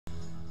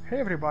Hey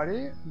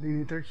everybody,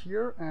 Dimitar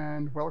here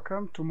and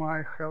welcome to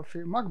my Healthy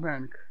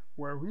Mukbang,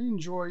 where we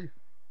enjoy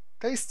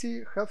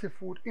tasty, healthy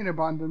food in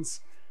abundance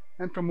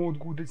and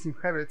promote good eating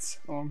habits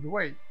along the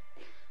way.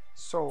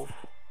 So,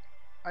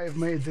 I've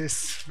made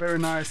this very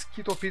nice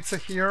keto pizza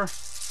here,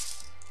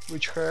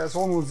 which has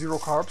almost zero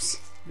carbs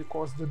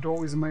because the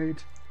dough is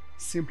made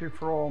simply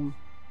from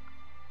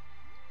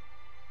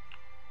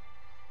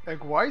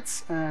egg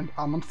whites and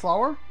almond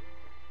flour,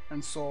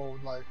 and so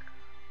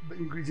the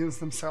ingredients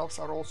themselves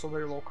are also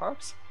very low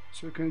carbs,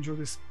 so you can enjoy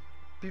this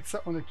pizza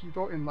on a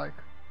keto in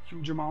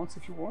huge amounts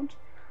if you want.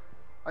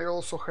 I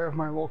also have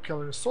my low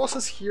calorie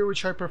sauces here,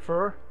 which I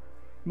prefer.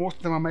 Most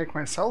of them I make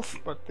myself,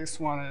 but this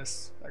one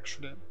is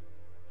actually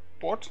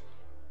bought.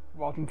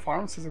 Walton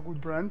Farms is a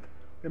good brand.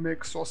 They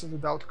make sauces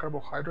without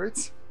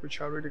carbohydrates, which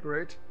are really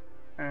great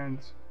and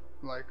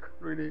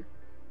really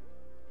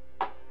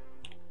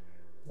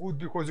good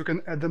because you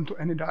can add them to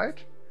any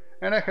diet.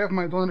 And I have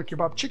my doner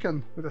kebab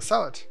chicken with a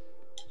salad.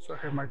 So I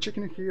have my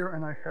chicken here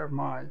and I have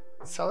my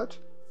salad,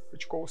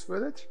 which goes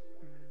with it.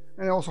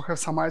 And I also have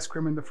some ice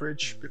cream in the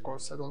fridge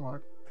because I don't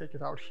want to take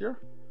it out here.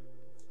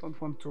 Don't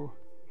want to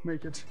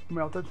make it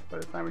melted by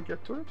the time we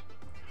get to it.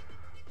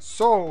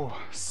 So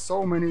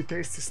many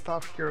tasty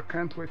stuff here.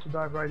 Can't wait to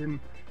dive right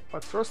in.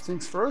 But first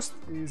things first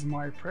is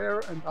my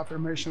prayer and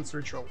affirmations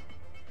ritual.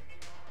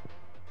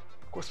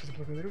 Господи,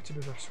 благодарю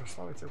Тебя за все.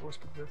 Слава Тебе,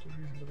 Господи, за эту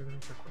жизнь. Благодарю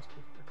Тебя,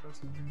 Господи,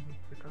 прекрасную жизнь,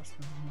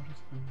 прекрасную возможность.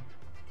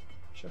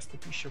 Часто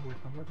пища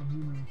будет на благо мне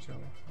и моему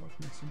телу. Вот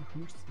мне сильных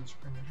мышц,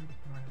 сжигания жира,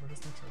 понимания,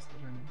 божественного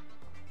телосложения.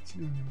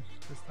 Сильного мне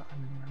Иисуса Христа.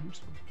 Аминь. Моя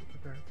мышца будет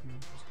употребляется мне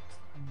Иисуса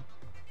Христа. Аминь.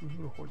 Мой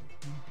жир уходит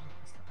мне Иисуса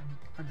Христа. Аминь.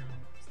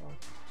 Аллилуйя. Слава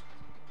Тебе.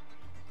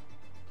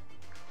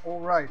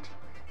 Alright,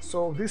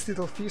 so this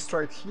little feast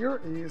right here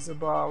is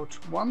about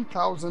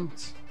 1000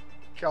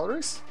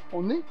 calories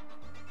only.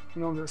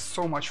 You know, there's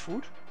so much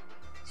food.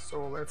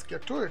 So let's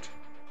get to it.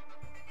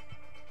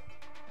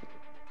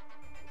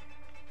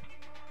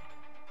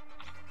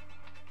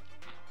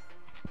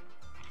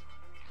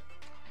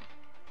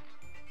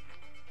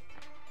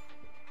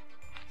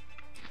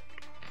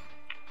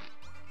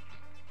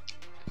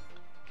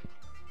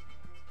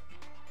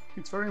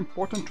 It's very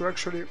important to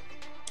actually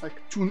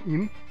tune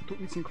in to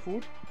eating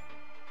food.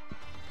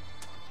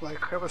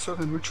 Have a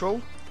certain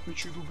ritual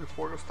which you do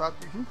before you start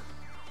eating.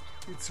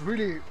 It's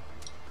really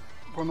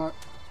gonna,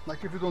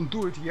 if you don't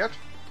do it yet,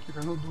 if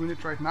you're not doing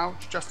it right now,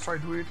 just try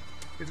do it.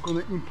 It's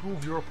gonna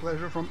improve your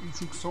pleasure from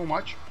eating so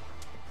much.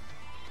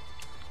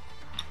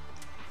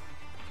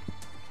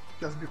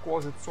 Just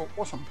because it's so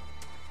awesome.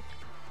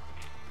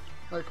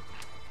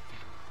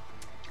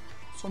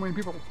 So many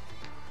people,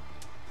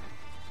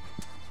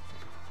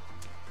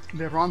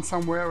 they run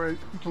somewhere and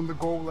eat on the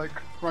go,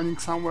 running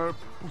somewhere,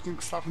 putting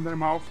stuff in their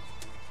mouth,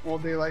 or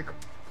they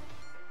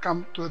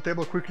come to the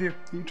table quickly,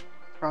 eat,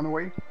 run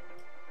away.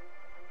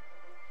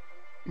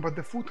 But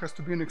the food has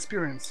to be an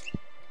experience,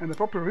 and the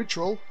proper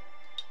ritual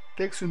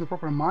takes you in the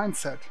proper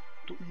mindset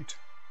to eat,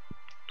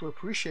 to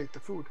appreciate the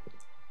food.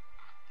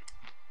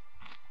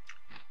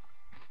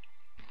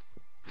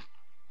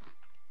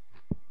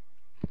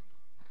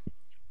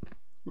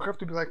 You have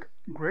to be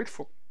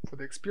grateful for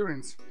the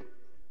experience.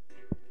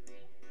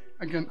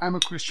 Again, I'm a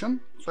Christian,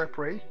 so I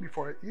pray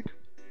before I eat.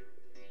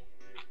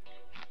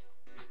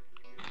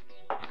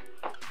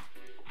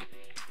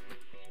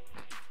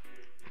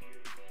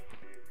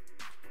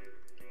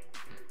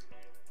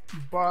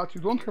 But you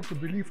don't have to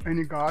believe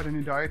any god,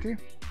 any deity.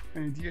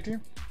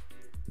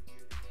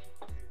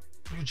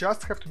 You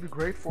just have to be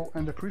grateful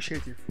and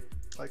appreciative.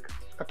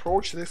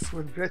 Approach this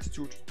with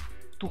gratitude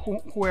to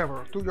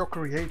whoever, to your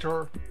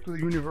creator, to the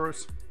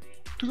universe,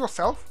 to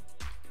yourself.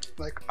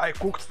 I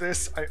cooked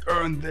this, I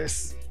earned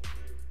this.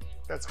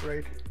 That's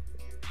great.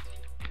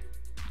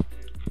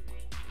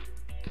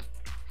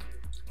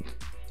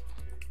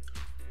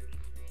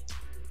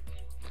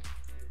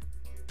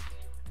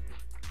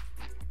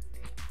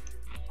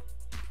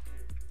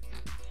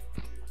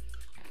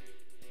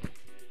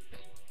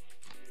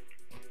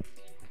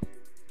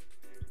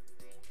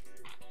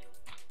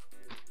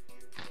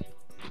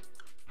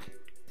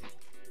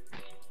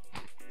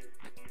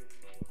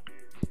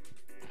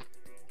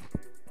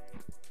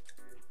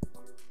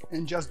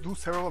 And just do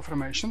several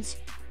affirmations,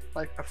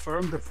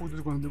 affirm the food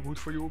is going to be good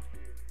for you,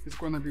 it's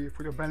going to be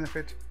for your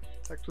benefit,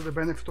 to the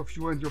benefit of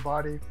you and your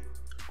body,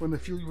 going to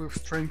fill you with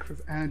strength,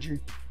 with energy,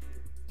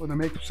 going to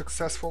make you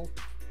successful.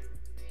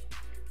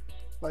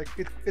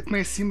 It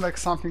may seem like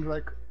something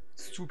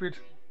stupid,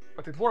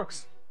 but it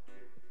works.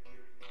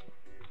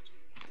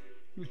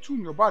 You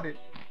tune your body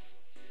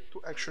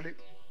to actually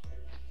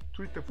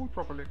treat the food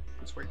properly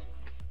this way.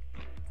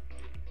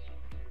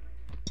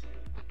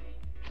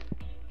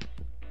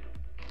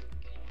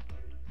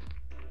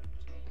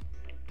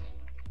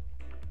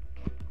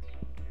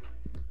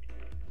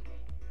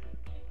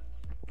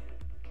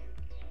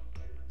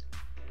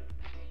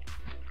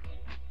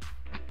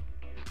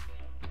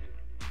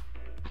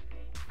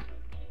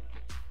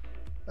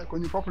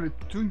 When you properly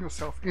tune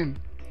yourself in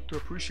to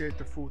appreciate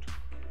the food,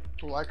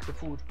 to like the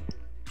food,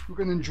 you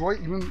can enjoy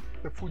even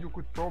the food you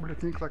could probably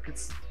think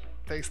it's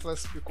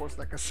tasteless, because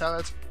like a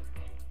salad,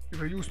 if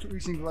you're used to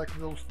eating like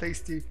those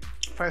tasty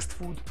fast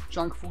food,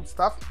 junk food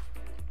stuff,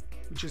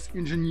 which is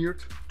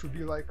engineered to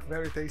be like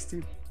very tasty,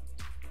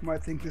 you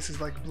might think this is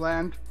like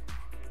bland,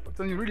 but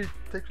then you really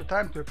take the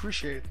time to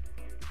appreciate,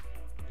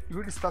 you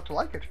really start to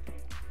like it.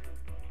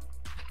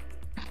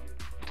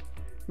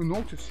 You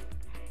notice.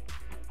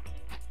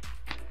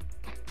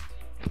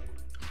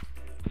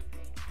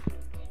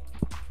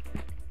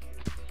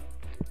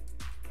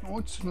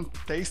 Notice certain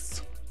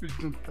tastes you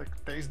didn't like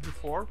taste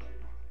before.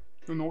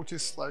 You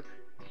notice like,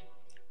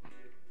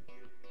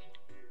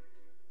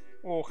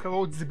 oh,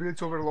 hello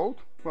disability overload,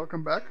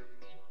 welcome back.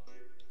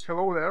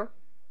 Hello there.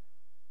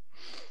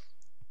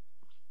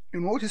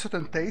 You notice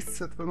certain tastes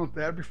that were not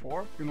there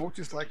before. You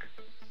notice like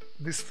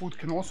this food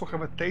can also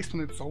have a taste on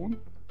its own.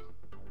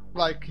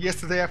 Like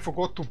yesterday I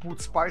forgot to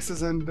put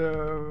spices and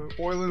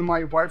oil in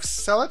my wife's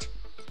salad,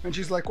 and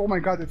she's like, oh my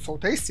god, it's so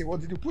tasty, what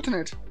did you put in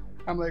it?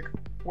 I'm like,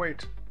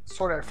 wait,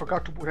 sorry, I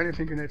forgot to put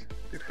anything in it.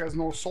 It has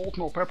no salt,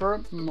 no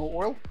pepper, no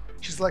oil.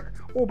 She's like,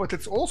 oh, but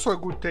it's also a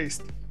good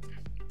taste.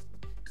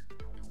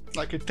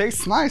 Like, it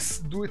tastes nice,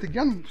 do it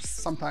again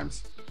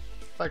sometimes.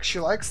 Like, she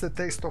likes the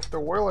taste of the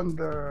oil and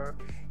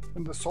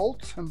the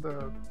salt and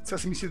the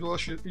sesame seed oil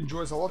she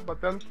enjoys a lot, but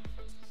then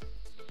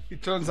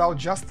it turns out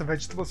just the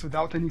vegetables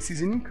without any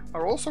seasoning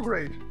are also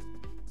great.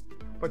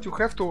 But you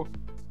have to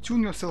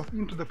tune yourself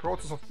into the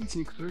process of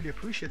eating to really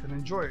appreciate and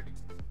enjoy it,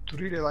 to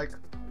really like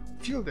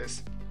feel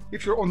this.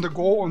 If you're on the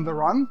go, on the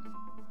run,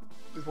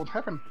 this won't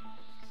happen.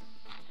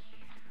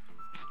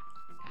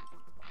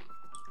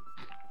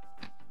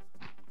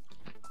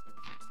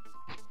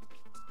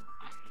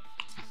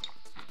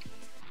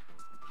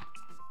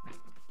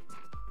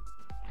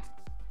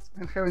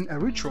 And having a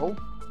ritual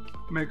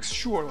makes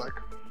sure, like,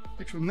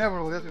 if you never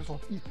let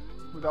yourself eat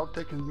without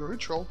taking your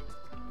ritual,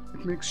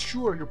 it makes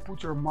sure you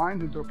put your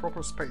mind into a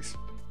proper space.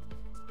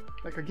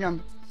 Like,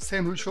 again,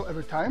 same ritual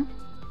every time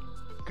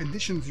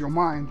conditions your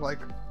mind, like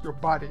your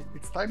body,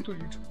 it's time to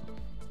eat.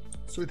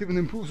 So it even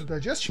improves the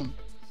digestion,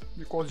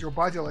 because your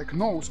body like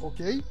knows,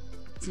 okay,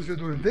 since we're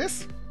doing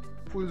this,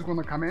 food is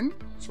gonna come in,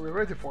 so we're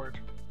ready for it.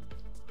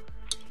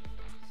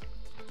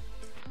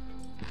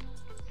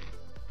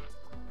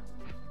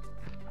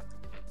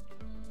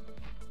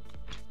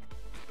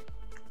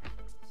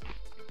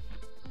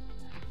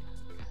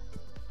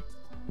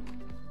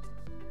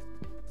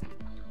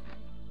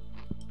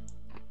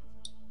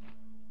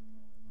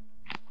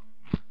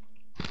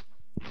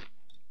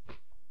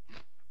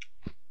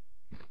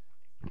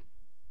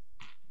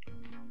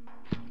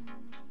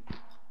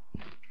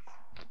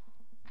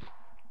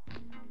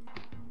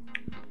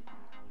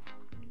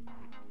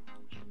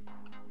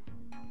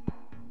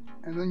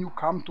 And then you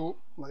come to,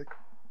 like,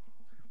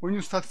 when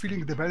you start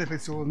feeling the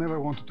benefits, you will never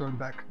want to turn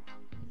back,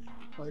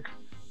 like,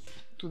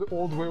 to the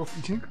old way of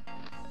eating.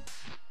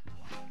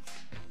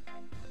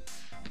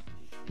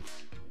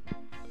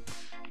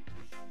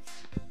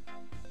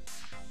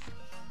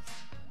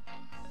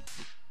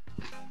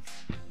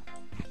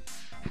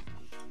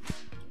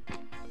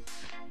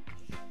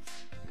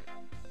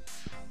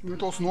 You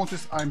might also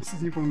notice I'm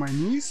sitting on my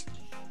knees.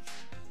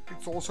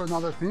 It's also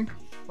another thing,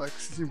 like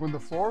sitting on the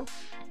floor.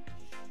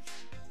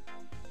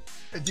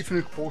 A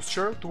different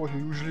posture to what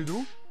you usually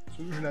do.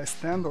 So usually I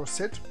stand or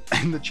sit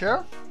in the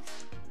chair,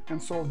 and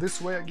so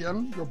this way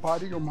again your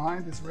body, your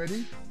mind is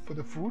ready for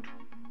the food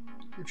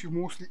if you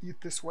mostly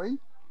eat this way,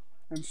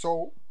 and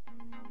so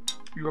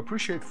you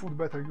appreciate food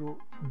better,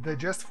 you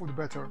digest food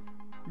better,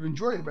 you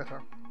enjoy it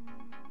better.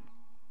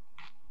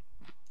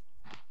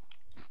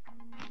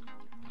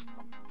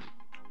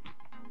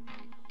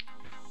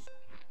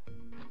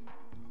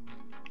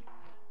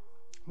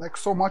 Like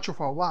so much of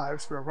our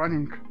lives we're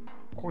running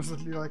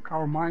constantly, like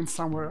our mind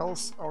somewhere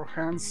else, our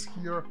hands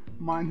here,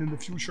 mind in the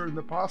future, in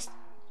the past.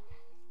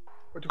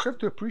 But you have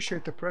to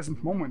appreciate the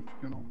present moment,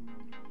 you know.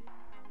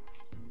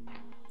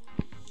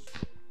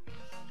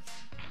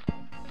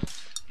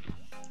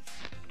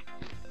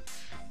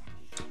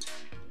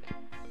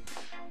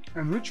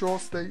 And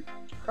rituals, they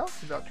help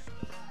with that.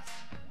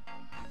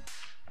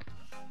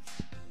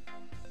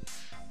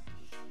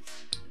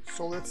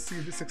 So let's see,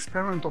 this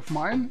experiment of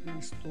mine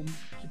is to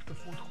keep the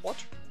food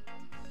hot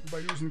by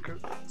using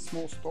a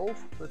small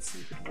stove. Let's see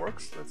if it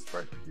works. Let's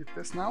try to heat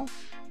this now.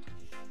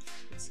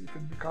 Let's see if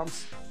it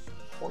becomes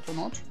hot or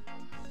not.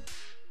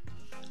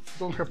 You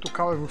don't have to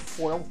cover with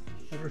foil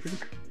everything,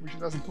 which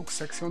doesn't look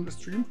sexy on the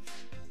stream.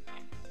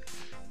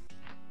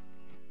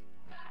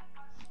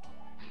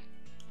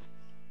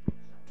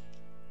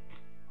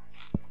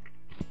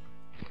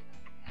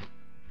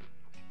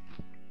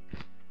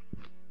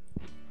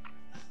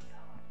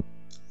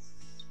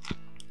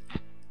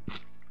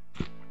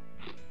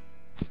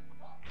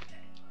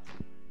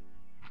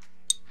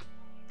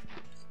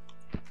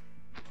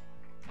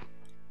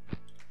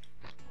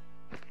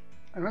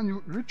 And when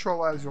you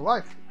ritualize your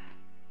life,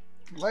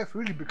 life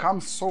really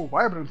becomes so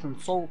vibrant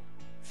and so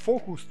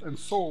focused and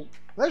so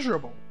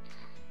pleasurable.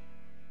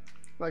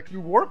 Like, you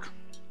work,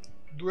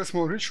 do a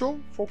small ritual,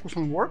 focus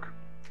on work,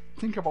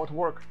 think about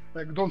work.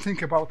 Like, don't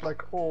think about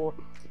like, oh,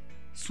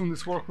 soon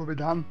this work will be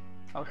done,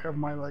 I'll have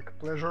my like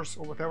pleasures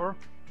or whatever,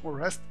 or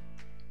rest.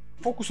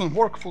 Focus on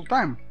work full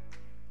time.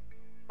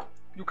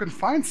 You can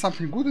find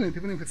something good in it,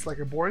 even if it's like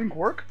a boring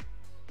work.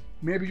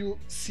 Maybe you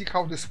see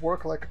how this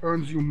work like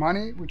earns you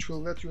money, which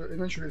will let you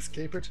eventually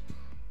escape it.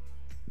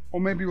 Or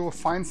maybe you will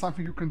find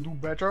something you can do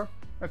better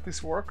at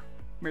this work.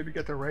 Maybe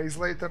get a raise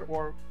later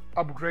or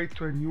upgrade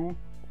to a new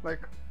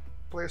like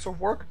place of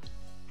work.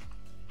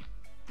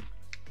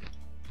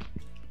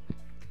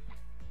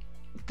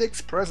 It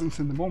takes presence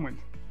in the moment,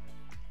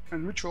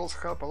 and rituals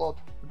help a lot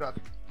with that.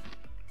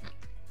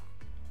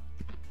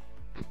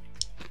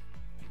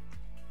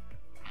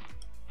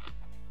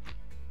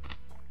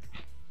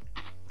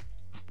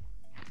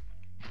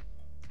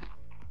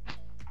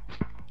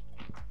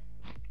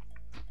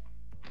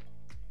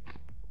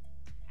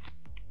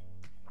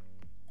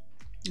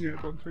 Yeah,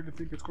 I don't really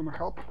think it's gonna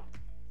help.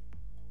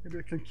 Maybe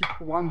I can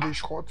keep one dish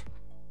hot,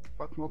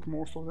 but not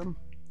most of them.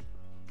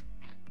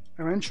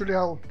 Eventually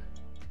I'll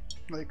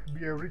like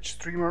be a rich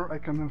streamer, I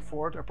can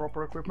afford a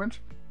proper equipment.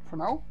 For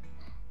now,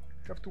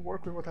 I have to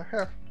work with what I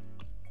have.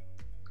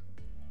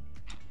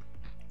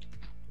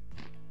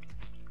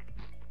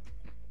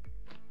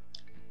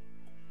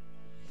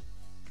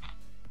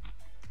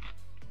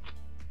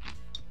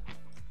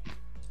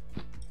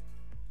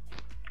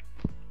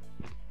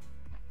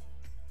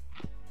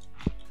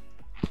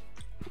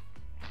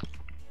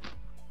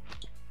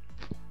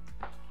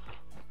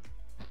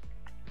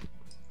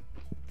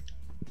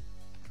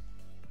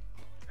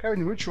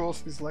 Having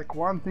rituals is like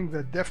one thing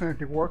that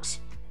definitely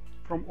works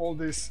from all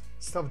this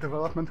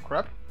self-development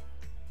crap.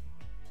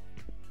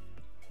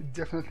 It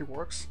definitely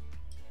works.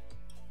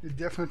 It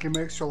definitely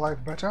makes your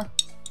life better.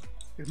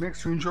 It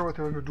makes you enjoy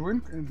whatever you're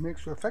doing, and it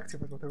makes you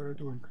effective at whatever you're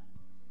doing.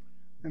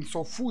 And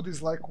so food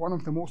is like one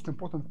of the most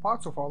important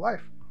parts of our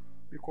life,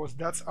 because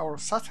that's our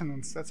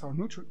sustenance, that's our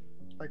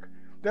like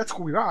that's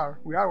who we are.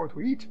 We are what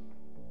we eat,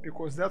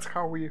 because that's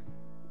how we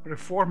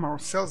reform our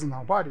cells in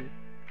our body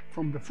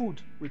from the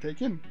food we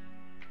take in.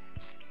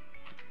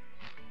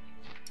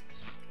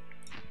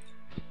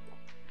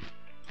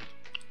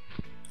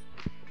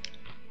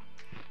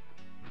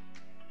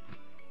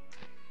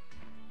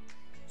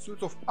 So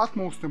it's of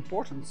utmost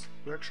importance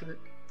to actually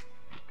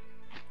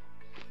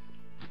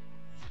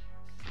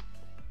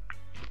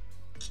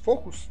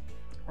focus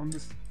on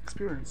this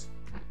experience,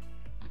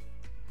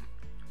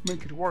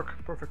 make it work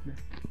perfectly.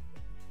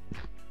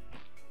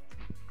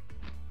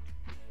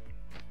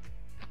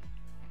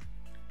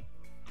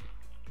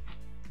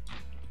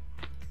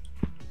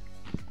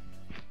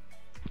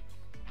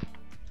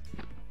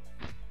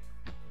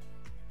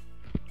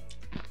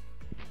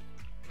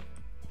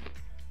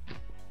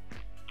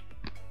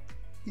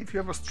 If you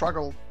ever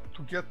struggle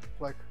to get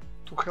like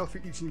to healthy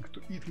eating,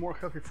 to eat more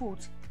healthy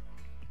foods,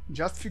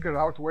 just figure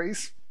out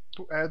ways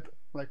to add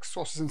like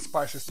sauces and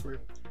spices to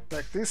it.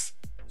 Like this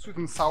sweet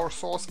and sour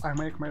sauce I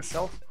make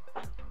myself,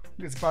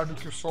 this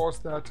barbecue sauce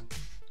that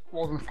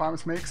Walden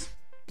Farms makes.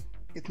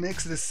 It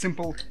makes this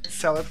simple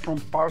salad from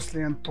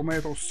parsley and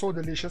tomatoes so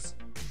delicious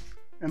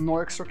and no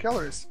extra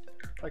calories.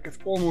 Like it's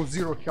almost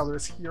 0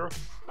 calories here,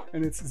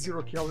 and it's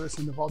 0 calories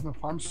in the Walden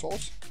Farms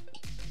sauce.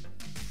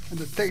 And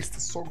the taste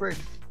is so great.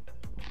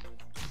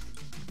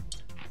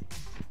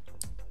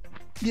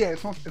 Yeah,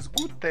 it's not as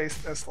good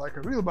taste as like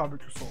a real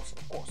barbecue sauce,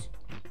 of course,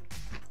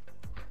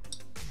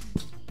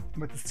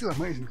 but it's still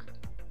amazing.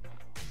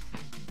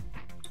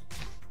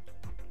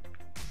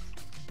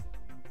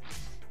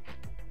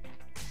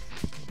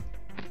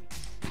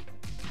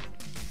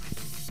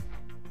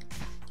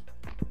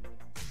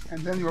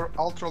 And then your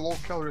ultra low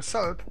calorie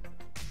salad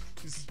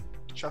is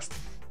just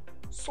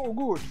so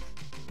good.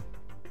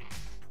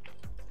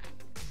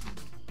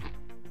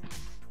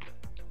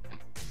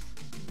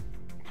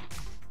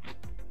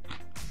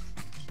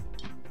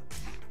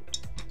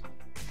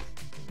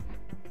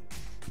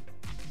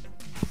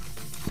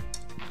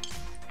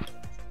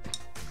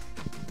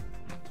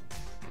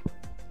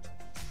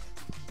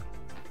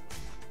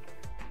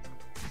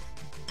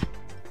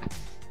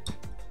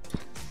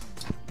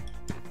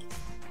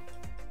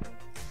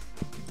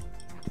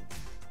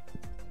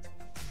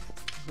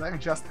 Like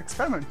just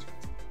experiment.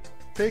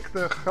 Take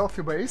the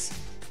healthy base,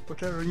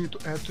 whatever you need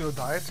to add to your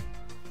diet,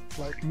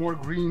 like more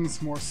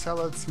greens, more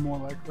salads, more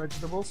like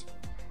vegetables,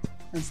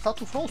 and start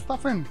to throw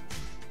stuff in.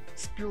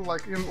 Spill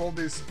like in all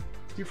these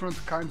different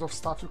kinds of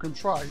stuff you can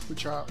try,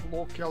 which are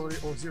low calorie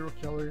or 0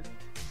 calorie,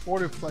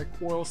 or if like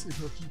oils, if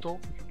you're keto,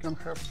 if you can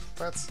have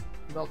fats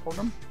without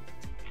problem.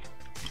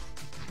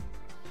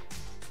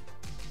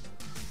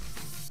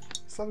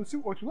 Start to see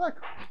what you like.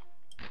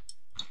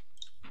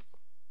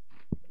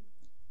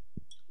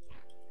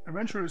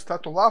 Eventually you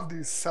start to love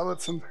these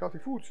salads and healthy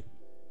foods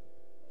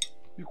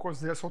because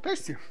they're so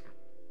tasty.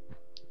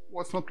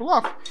 What's not to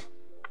love?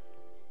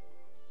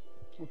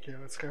 Okay,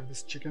 let's have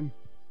this chicken.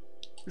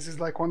 This is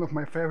like one of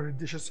my favorite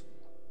dishes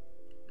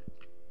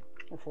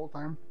of all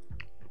time.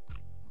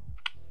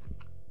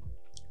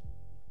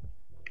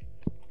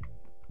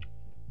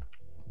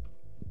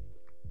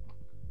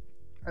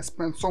 I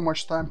spent so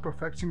much time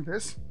perfecting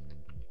this.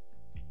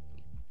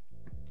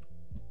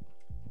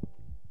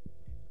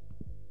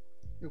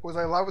 It because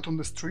I love it on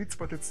the streets,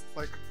 but it's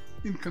like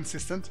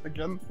inconsistent.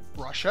 Again,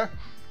 Russia,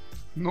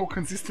 no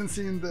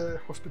consistency in the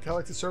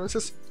hospitality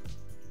services.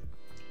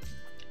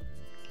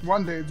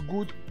 One day it's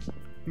good,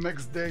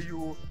 next day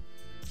you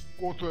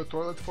go to the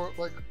toilet for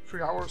like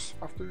 3 hours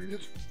after you eat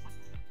it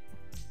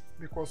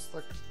because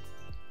like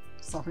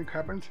something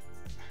happened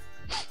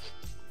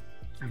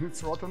and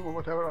it's rotten or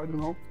whatever, I don't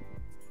know.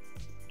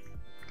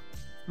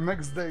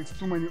 Next day it's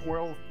too many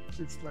oil,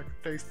 it's like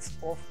tastes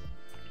off.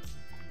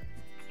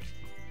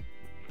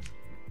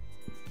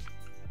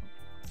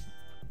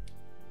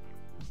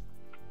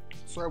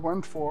 So I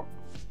went for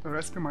a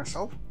recipe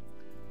myself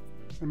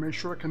and made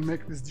sure I can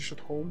make this dish at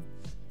home.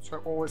 So I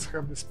always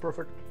have this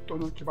perfect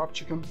toner kebab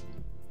chicken.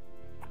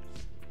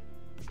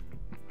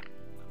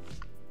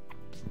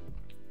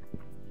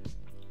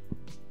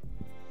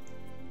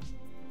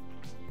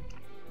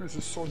 This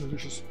is so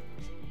delicious.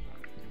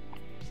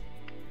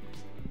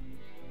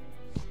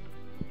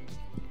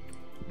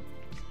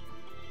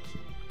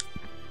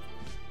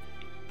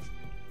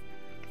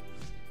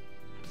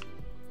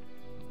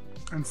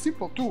 And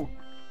simple too.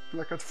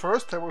 Like at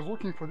first I was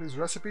looking for these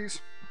recipes.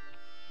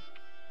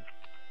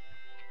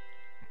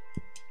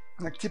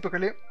 Like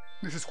typically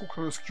this is cooked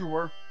on a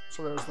skewer,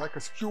 so there's like a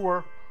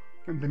skewer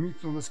and the meat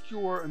is on the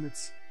skewer and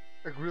it's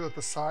a grill at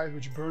the side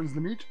which burns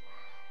the meat.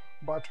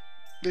 But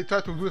they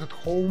try to do it at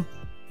home,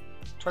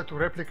 try to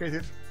replicate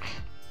it.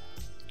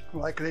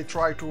 Like they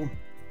try to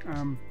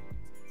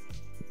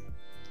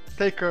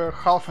take a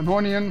half an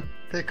onion,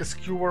 take a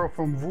skewer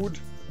from wood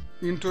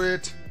into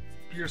it,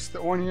 pierce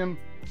the onion,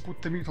 put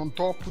the meat on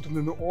top, put it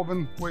in the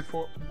oven, wait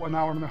for 1.5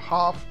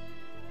 hours,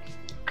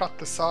 cut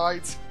the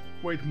sides,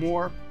 wait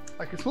more.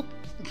 Like it's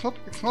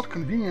not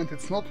convenient,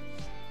 it's not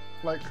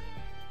like,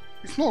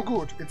 it's not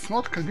good, it's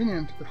not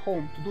convenient at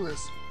home to do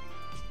this.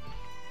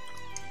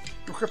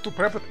 You have to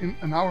prep it in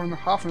 1.5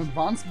 hours in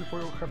advance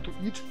before you have to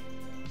eat.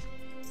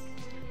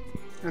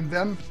 And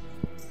then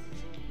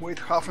wait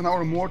half an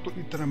hour more to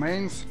eat the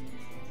remains.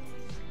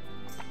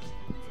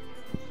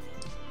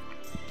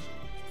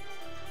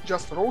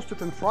 Just roast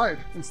it and fry it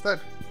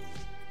instead.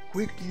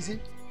 Quick, easy.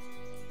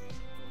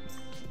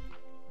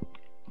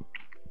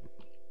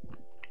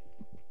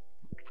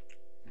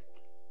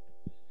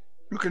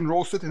 You can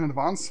roast it in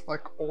advance,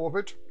 like all of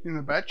it in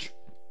a batch,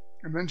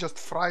 and then just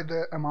fry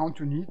the amount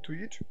you need to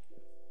eat.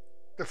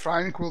 The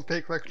frying will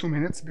take like 2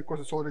 minutes because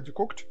it's already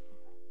cooked.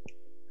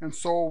 And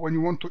so when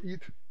you want to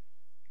eat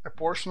a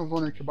portion of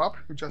doner kebab,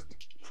 you just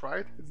fry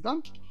it, it's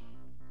done.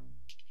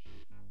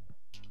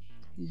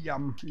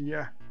 Yum,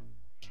 yeah.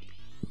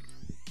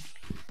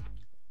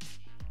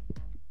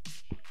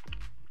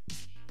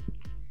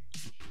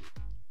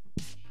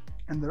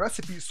 And the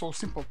recipe is so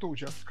simple too,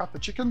 just cut the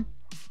chicken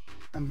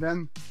and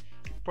then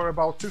for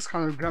about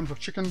 600 grams of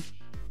chicken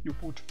you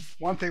put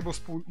 1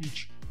 tablespoon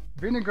each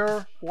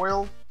vinegar,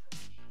 oil,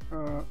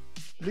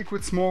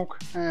 liquid smoke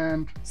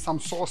and some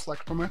sauce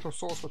like tomato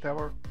sauce,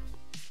 whatever.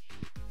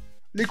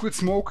 Liquid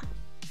smoke,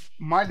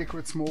 my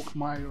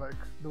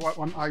like the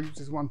one I use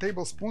is 1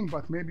 tablespoon,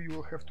 but maybe you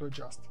will have to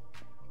adjust.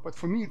 But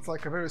for me it's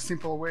like a very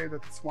simple way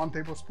that it's 1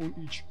 tablespoon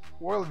each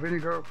oil,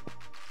 vinegar,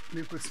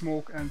 liquid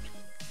smoke and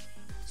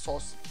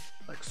sauce,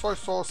 like soy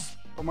sauce,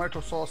 tomato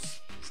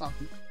sauce,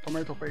 something,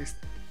 tomato paste.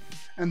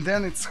 And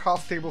then it's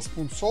half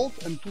tablespoon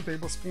salt and 2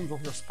 tablespoons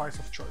of your spice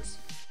of choice.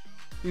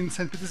 In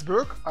St.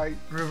 Petersburg, I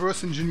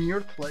reverse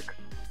engineered, like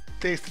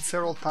tasted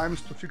several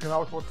times to figure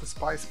out what the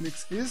spice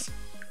mix is.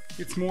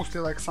 It's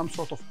mostly like some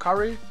sort of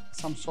curry,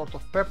 some sort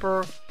of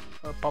pepper,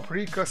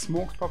 paprika,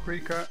 smoked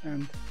paprika,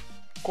 and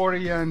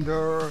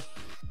coriander,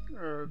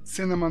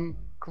 cinnamon,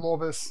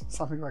 cloves,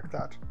 something like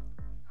that.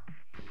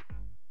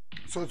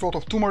 So it's a lot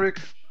of turmeric,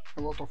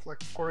 a lot of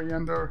like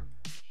coriander,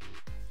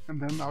 and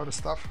then other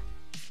stuff.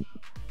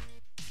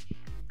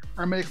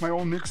 I make my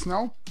own mix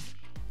now.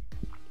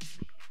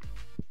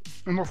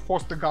 And of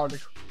course the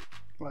garlic,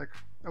 like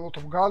a lot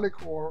of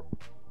garlic or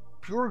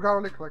pure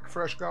garlic, like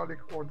fresh garlic,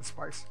 or the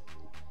spice.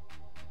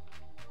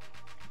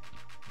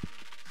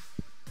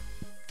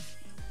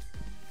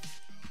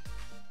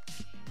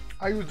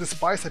 I use the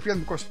spice again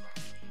because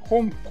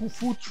home cooked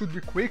food should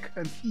be quick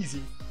and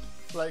easy.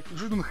 Like you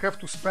shouldn't have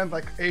to spend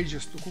like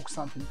ages to cook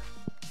something.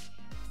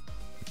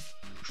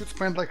 You should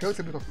spend like a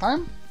little bit of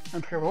time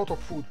and have a lot of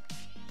food.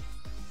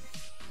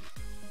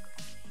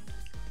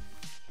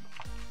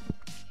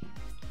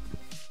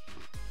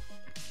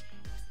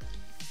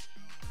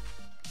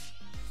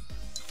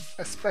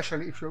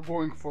 Especially if you're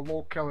going for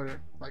low calorie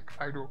like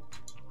I do.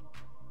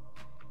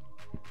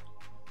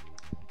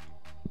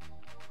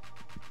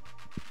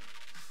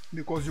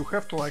 Because you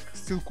have to like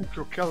still cook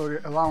your calorie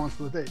allowance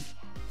for the day.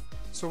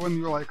 So when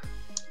you're like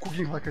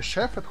cooking like a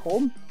chef at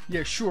home,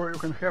 yeah, sure, you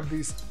can have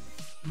these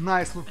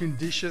nice looking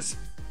dishes,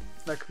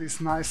 like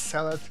this nice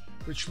salad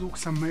which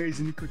looks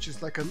amazing, which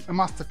is like a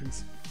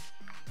masterpiece,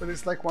 but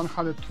it's like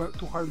 100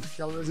 200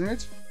 calories in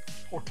it.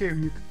 Okay, you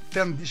need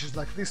 10 dishes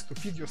like this to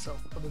feed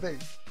yourself for the day.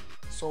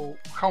 So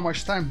how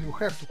much time do you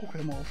have to cook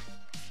them all?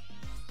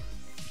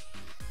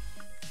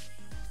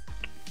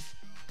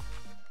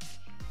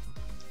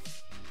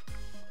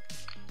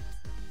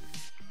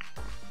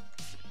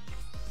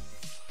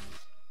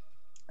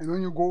 And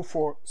when you go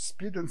for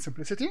speed and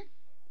simplicity,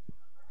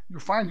 you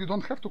find you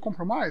don't have to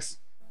compromise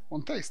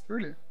on taste,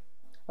 really.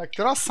 Like,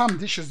 there are some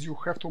dishes you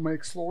have to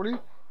make slowly,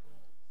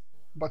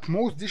 but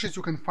most dishes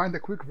you can find a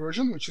quick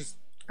version which is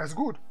as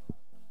good.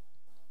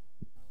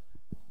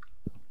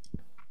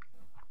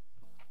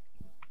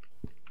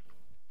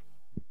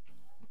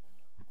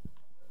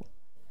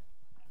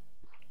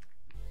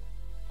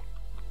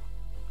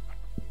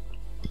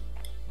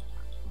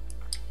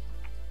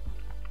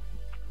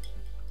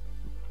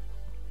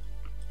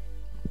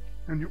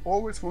 And you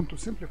always want to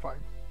simplify,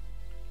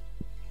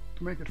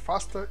 to make it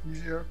faster,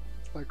 easier,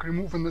 like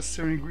remove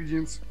unnecessary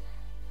ingredients,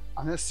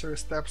 unnecessary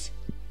steps.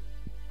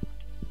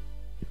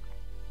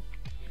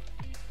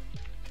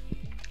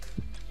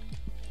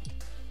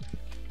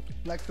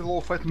 Like the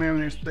low-fat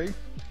mayonnaise today,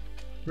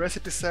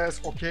 recipe says,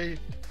 okay,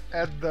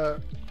 add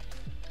the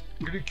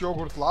Greek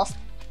yogurt last,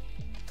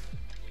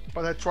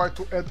 but I try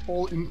to add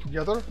all in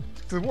together. It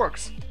still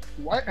works.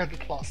 Why add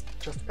it last?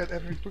 Just add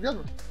everything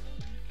together.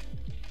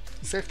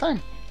 Save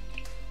time.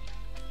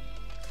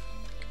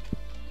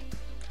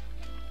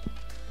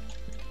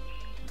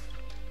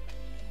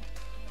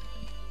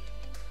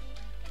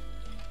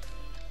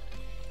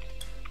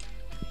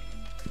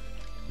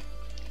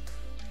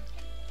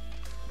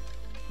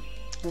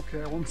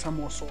 Okay, I want some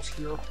more sauce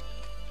here.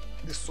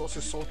 This sauce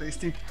is so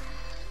tasty.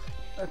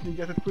 Let me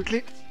get it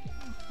quickly.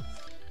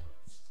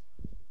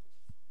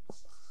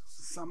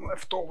 Some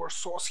leftover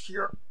sauce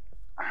here.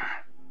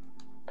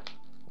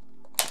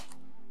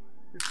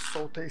 It's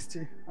so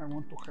tasty. I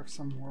want to have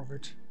some more of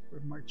it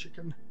with my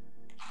chicken.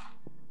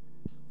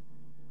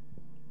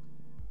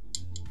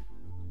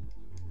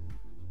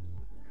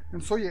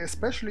 And so yeah,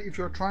 especially if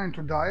you're trying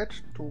to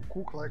diet, to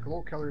cook like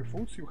low-calorie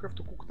foods, you have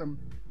to cook them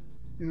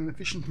in an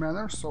efficient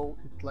manner, so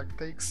it like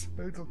takes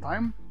a little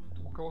time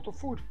to cook a lot of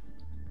food.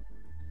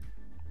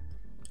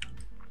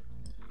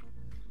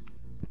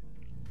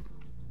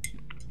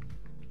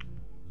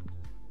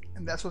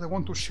 And that's what I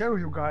want to share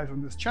with you guys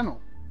on this channel,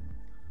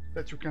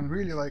 that you can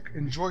really like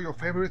enjoy your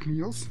favorite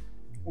meals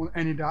on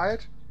any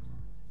diet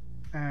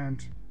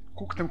and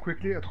cook them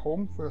quickly at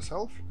home for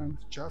yourself, and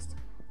just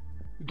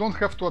you don't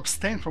have to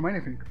abstain from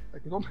anything.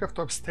 Like, you don't have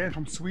to abstain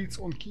from sweets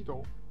on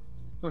keto,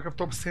 you don't have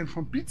to abstain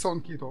from pizza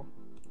on keto.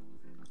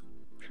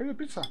 Have your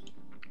pizza,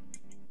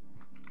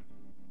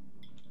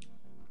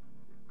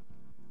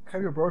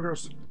 have your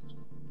burgers,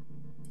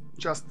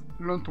 just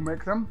learn to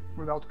make them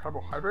without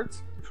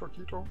carbohydrates if you're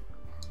keto,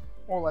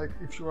 or like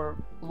if you are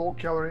low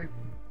calorie,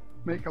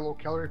 make a low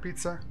calorie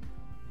pizza.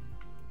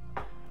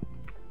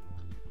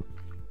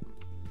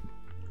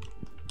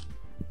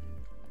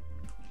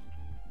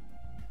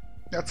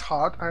 That's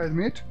hard, I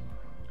admit.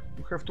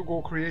 You have to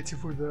go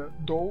creative with the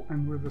dough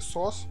and with the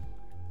sauce,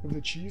 with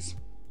the cheese.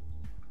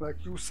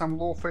 Like, use some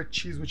low-fat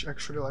cheese which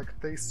actually like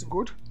tastes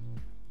good.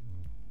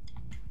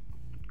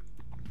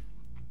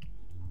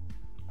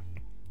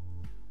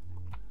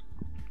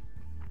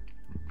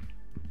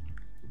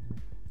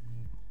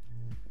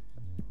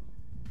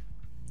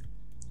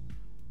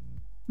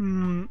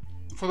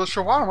 For the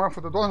shawarma,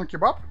 for the doner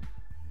kebab,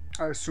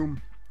 I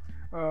assume,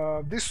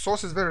 this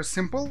sauce is very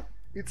simple.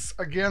 It's,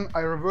 again, I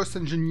reverse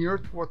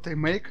engineered what they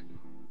make,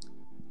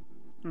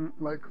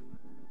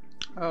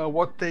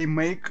 what they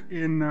make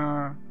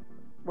in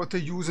what they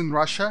use in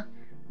Russia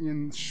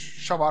in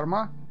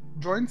shawarma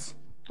joints,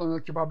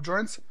 doner kebab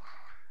joints,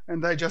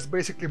 and I just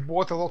basically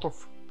bought a lot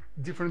of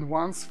different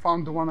ones,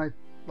 found the one I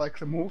like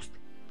the most,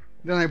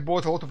 then I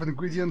bought a lot of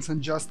ingredients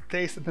and just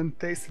tasted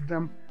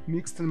them,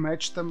 mixed and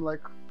matched them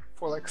like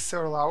for like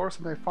several hours,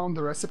 and I found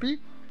the recipe.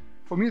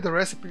 For me, the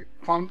recipe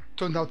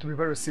turned out to be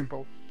very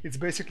simple. It's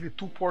basically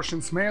 2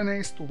 portions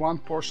mayonnaise to 1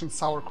 portion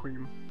sour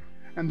cream,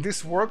 and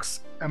this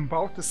works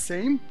about the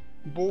same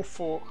both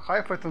for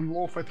high-fat and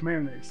low-fat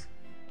mayonnaise.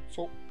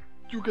 So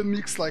you can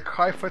mix like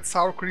high-fat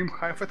sour cream,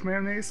 high-fat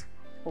mayonnaise,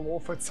 or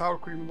low-fat sour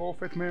cream,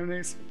 low-fat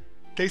mayonnaise.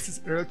 Taste is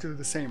relatively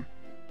the same,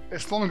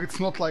 as long as it's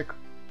not like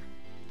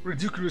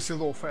ridiculously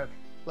low-fat.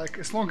 Like,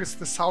 as long as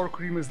the sour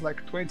cream is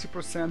like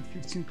 20%,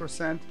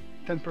 15%,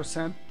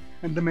 10%,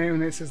 and the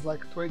mayonnaise is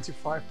like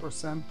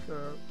 25%,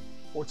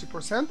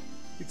 40%,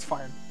 it's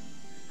fine.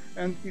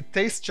 And it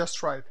tastes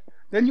just right.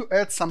 Then you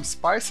add some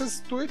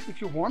spices to it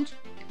if you want.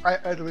 I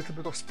add a little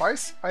bit of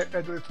spice, I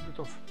add a little bit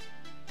of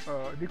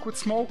liquid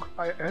smoke,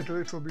 I add a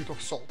little bit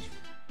of salt.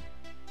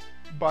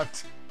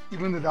 But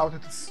even without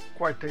it, it's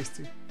quite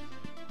tasty.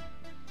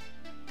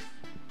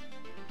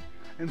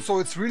 And so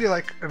it's really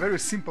like a very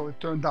simple, it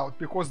turned out,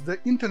 because the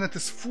internet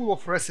is full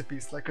of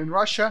recipes. Like in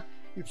Russia,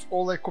 it's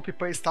all like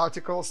copy-paste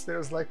articles.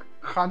 There's like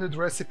 100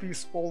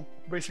 recipes, all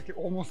basically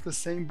almost the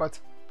same, but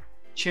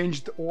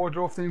change the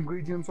order of the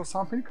ingredients or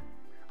something.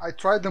 I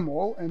tried them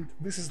all, and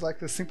this is like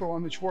the simple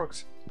one which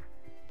works.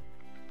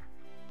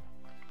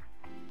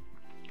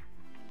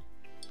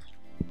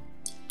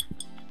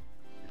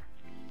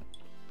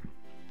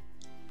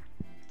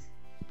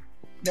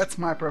 That's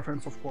my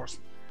preference, of course.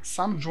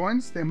 Some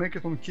joints, they make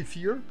it on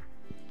kefir,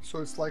 so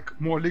it's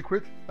like more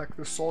liquid, like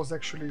the sauce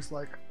actually is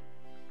like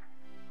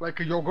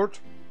a yogurt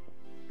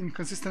in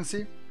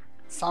consistency.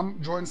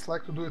 some joints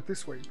like to do it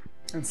this way,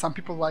 and some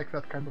people like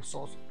that kind of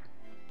sauce.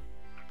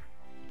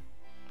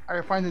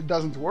 I find it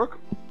doesn't work.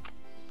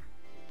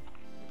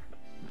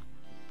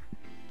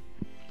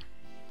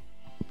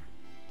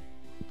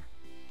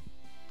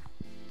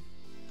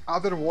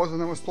 Other was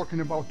when I was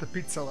talking about the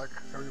pizza, like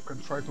how you can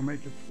try to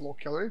make it low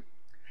calorie.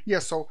 Yeah,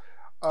 so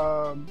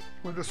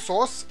with the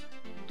sauce,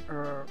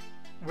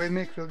 they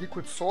make the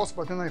liquid sauce,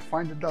 but then I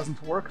find it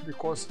doesn't work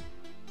because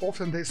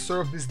often they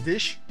serve this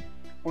dish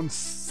on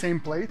same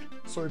plate.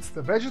 So it's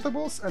the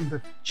vegetables and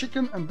the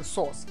chicken and the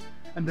sauce.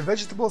 And the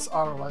vegetables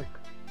are like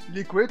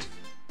liquid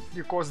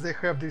because they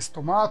have this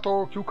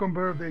tomato,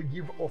 cucumber, they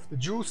give off the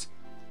juice.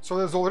 So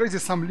there's already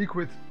some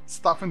liquid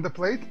stuff in the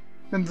plate.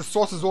 Then the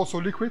sauce is also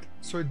liquid,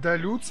 so it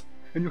dilutes,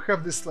 and you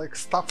have this like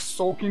stuff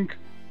soaking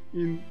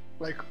in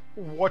like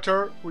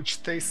water,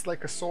 which tastes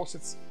like a sauce.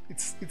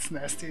 It's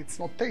nasty. It's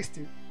not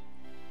tasty.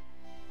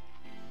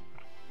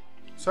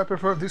 So I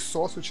prefer this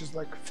sauce, which is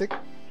like thick,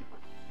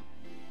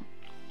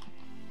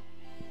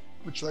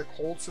 which like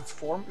holds its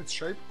form, its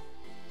shape,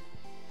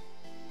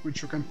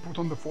 which you can put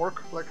on the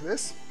fork like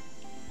this.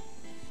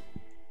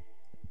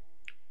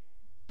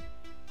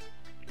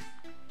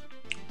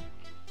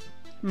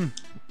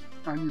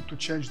 I need to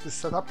change this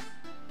setup.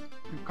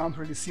 You can't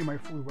really see my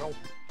food well.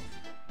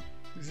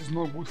 This is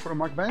not good for a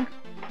mukbang.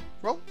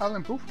 Well, I'll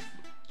improve.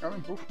 I'll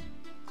improve.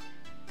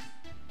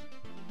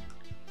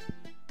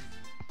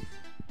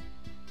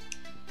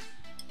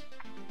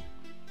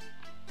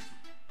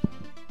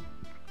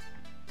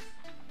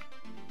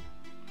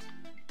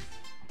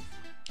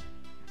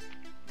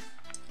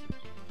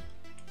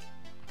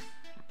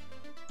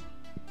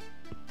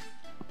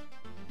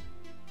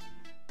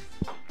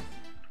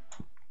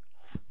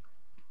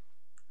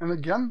 And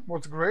again,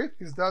 what's great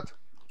is that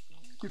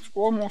it's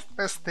almost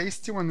as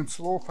tasty when it's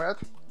low fat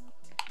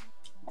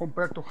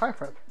compared to high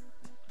fat.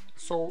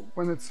 So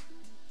when it's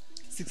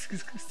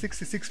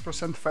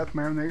 66% fat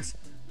mayonnaise,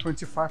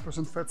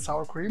 25% fat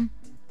sour cream,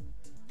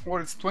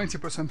 or it's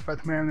 20%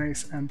 fat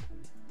mayonnaise and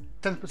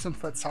 10%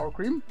 fat sour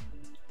cream,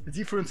 the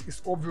difference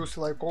is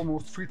obviously like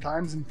almost 3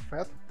 times in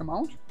fat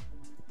amount.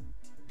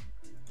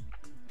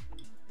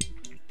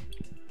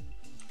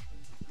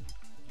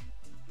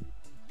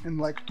 And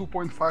like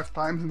 2.5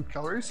 times in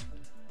calories.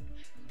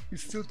 It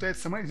still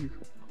tastes amazing.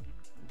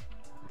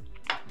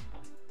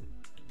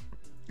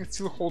 It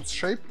still holds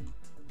shape,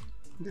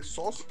 this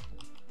sauce,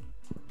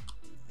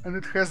 and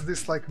it has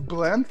this like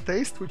bland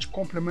taste which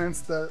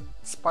complements the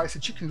spicy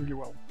chicken really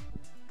well.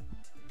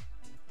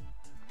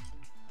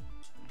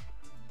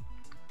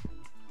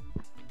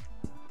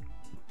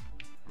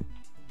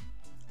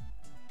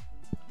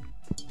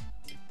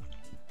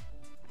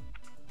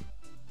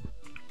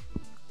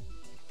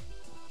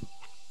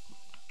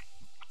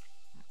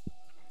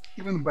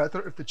 Even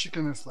better if the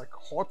chicken is like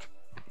hot,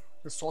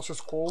 the sauce is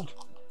cold,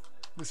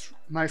 this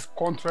nice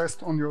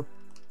contrast on your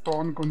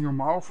tongue, on your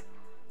mouth,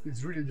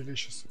 it's really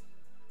delicious.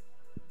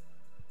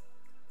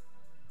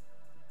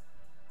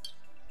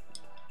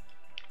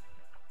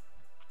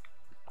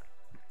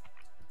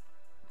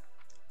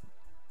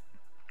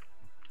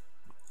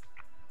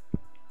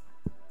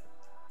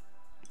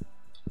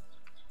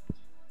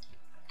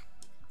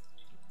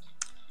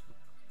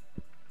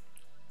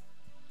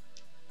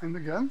 And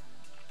again,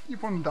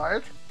 if on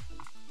diet,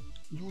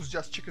 use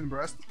just chicken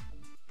breast,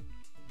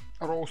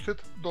 roast it,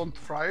 don't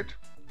fry it,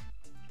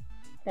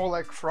 or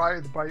like fry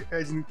it by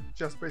adding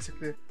just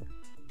basically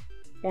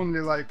only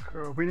like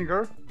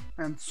vinegar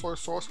and soy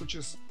sauce, which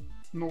is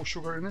no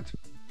sugar in it,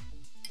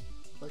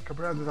 like a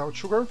brand without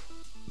sugar,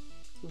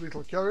 with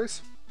little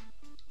calories.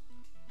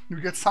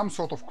 You get some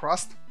sort of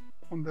crust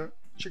on the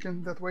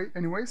chicken that way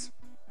anyways,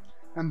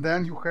 and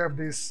then you have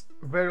this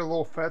very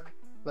low fat,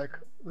 like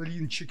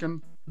lean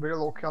chicken, very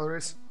low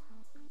calories.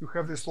 You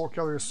have this low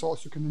calorie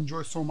sauce, you can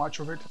enjoy so much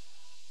of it,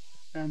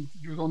 and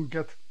you don't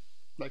get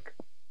like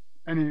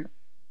any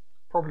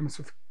problems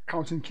with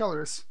counting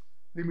calories,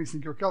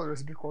 limiting your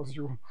calories, because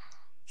you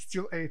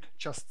still ate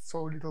just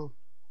so little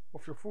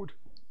of your food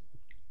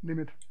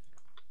limit,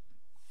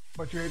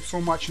 but you ate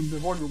so much in the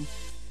volume.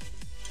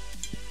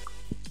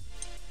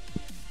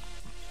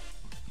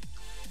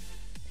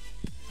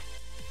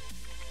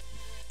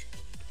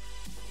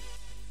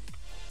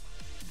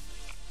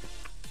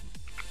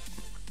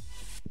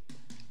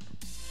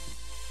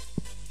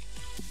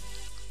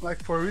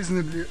 Like for a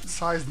reasonably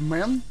sized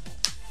man,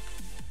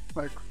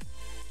 like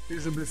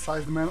reasonably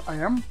sized man I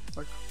am,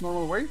 like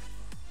normal weight,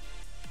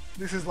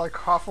 this is like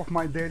half of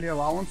my daily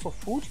allowance of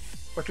food,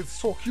 but it's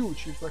so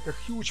huge. It's like a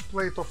huge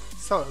plate of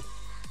salad,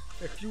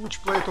 a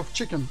huge plate of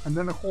chicken, and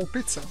then a whole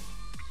pizza,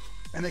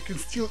 and I can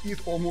still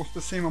eat almost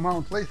the same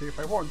amount later if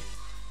I want.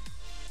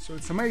 So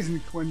it's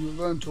amazing when you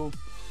learn to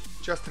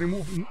just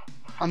remove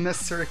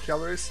unnecessary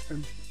calories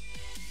and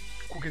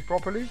cook it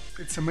properly.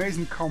 It's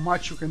amazing how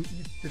much you can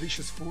eat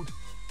delicious food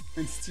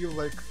and still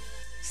like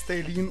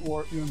stay lean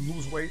or even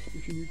lose weight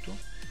if you need to.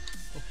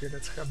 Okay,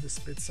 let's have this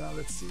pizza.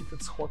 Let's see if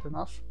it's hot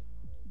enough.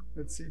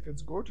 Let's see if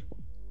it's good.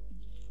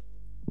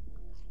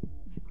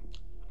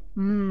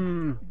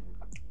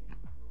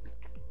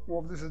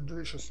 Oh, this is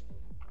delicious.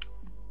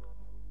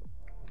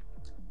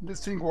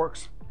 this thing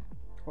works.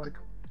 Like,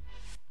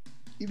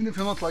 even if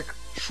you're not like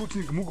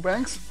shooting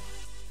mukbangs,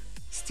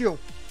 still,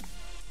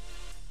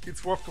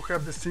 it's worth to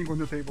have this thing on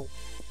the table,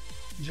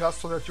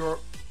 just so that your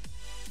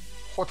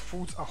hot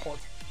foods are hot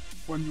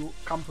when you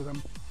come to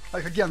them.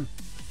 Like, again,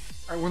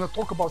 I want to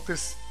talk about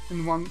this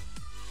in one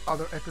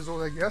other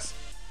episode, I guess,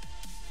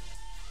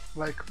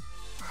 like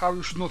how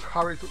you should not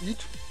hurry to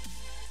eat,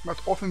 but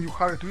often you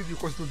hurry to eat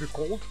because it will be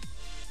cold.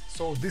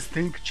 So this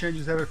thing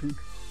changes everything.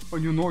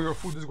 When you know your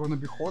food is going to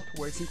be hot,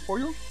 waiting for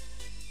you.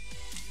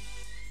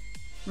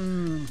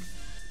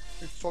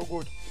 It's so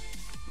good.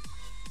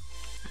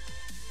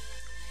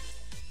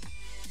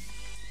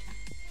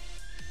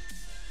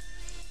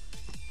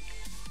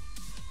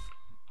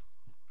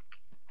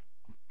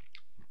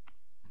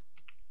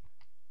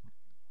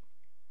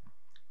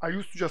 I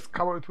used to just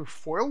cover it with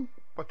foil,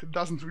 but it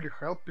doesn't really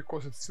help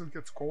because it still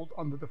gets cold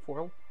under the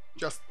foil,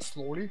 just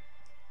slowly.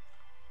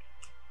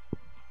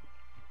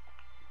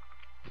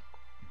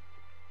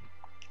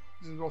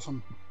 This is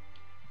awesome.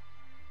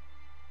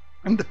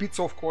 And the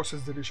pizza, of course,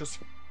 is delicious.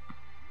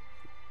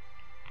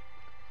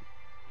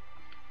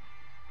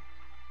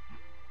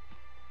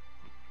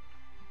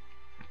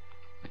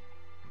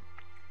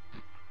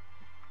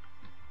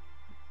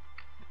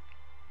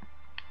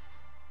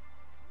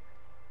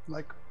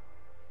 Like,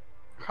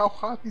 how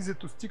hard is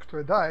it to stick to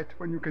a diet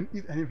when you can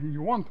eat anything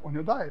you want on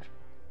your diet?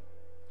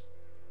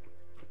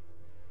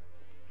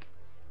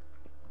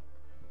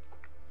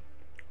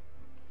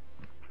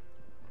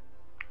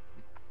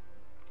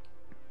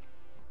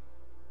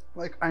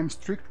 Like, I'm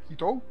strict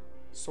keto,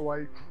 so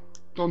I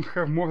don't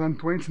have more than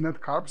 20 net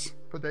carbs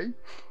per day.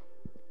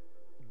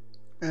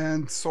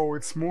 And so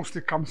it's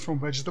mostly comes from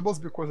vegetables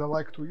because I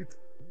like to eat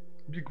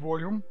big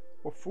volume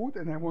of food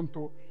and I want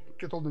to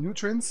get all the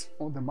nutrients,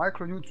 all the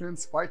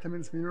micronutrients,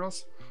 vitamins,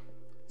 minerals.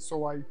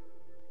 So I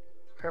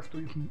have to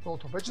eat a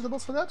lot of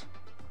vegetables for that.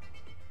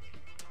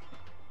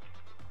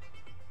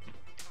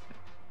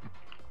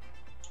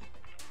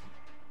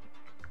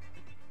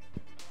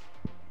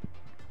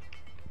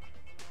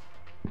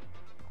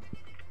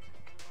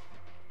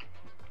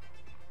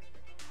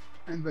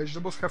 And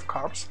vegetables have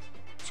carbs,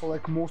 so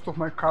like most of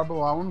my carb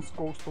allowance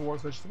goes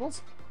towards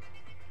vegetables.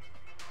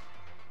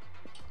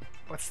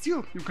 But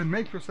still, you can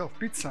make yourself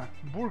pizza,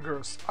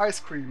 burgers,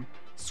 ice cream,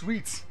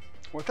 sweets,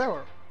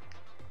 whatever.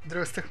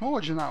 There is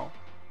technology now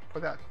for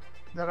that.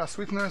 There are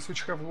sweeteners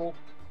which have low,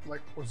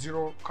 like, or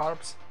zero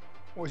carbs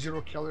or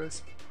 0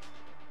 calories.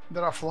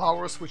 There are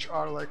flours which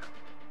are like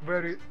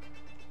very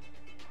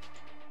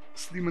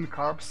slim in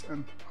carbs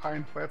and high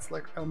in fats,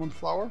 like almond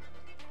flour.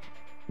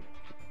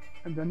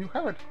 And then you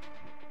have it.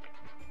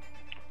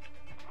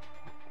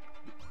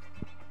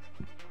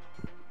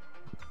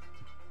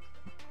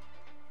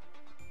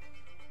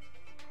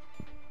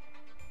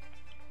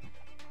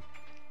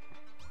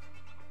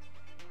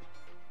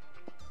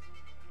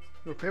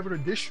 Your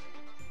favorite dish,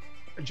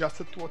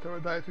 adjusted to whatever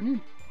diet you need.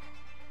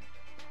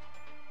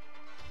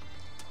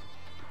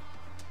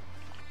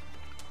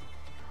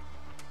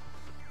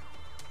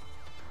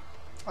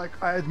 Like,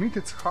 I admit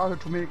it's harder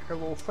to make a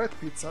low-fat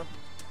pizza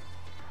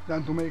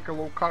than to make a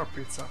low-carb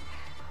pizza,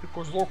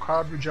 because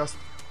low-carb you just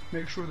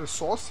make sure the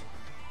sauce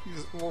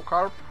is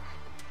low-carb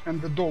and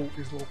the dough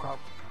is low-carb.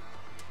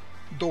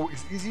 Dough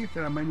is easy,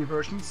 there are many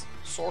versions.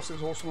 Sauce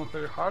is also not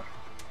very hard.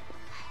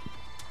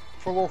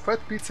 For low-fat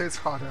pizza it's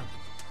harder.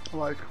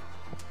 Like,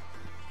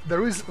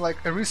 there is like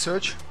a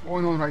research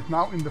going on right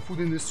now in the food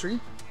industry.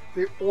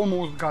 They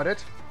almost got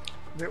it.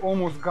 They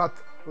almost got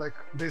like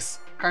this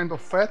kind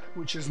of fat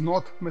which is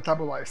not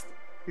metabolized.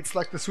 It's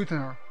like the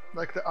sweetener,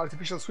 like the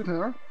artificial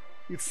sweetener.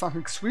 It's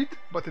something sweet,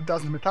 but it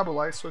doesn't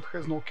metabolize, so it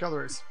has no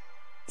calories.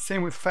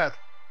 Same with fat.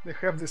 They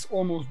have this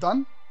almost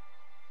done.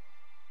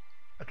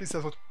 At least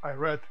that's what I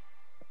read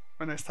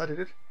when I studied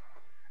it.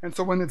 And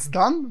so when it's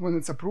done, when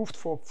it's approved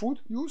for food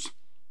use,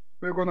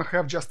 we're gonna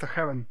have just a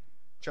heaven.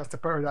 Just a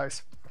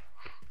paradise.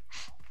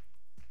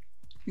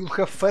 You'll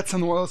have fats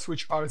and oils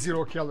which are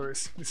 0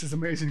 calories. This is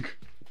amazing.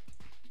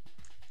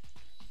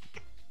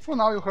 For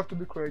now, you have to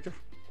be creative.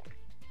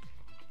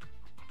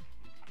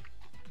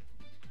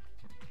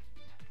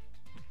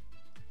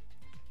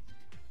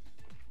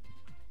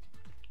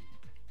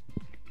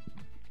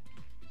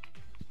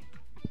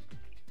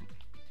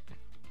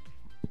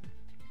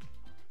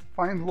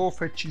 Find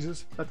low-fat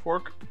cheeses that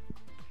work.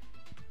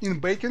 In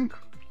baking,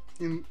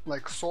 in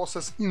like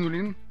sauces,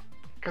 inulin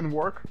can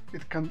work.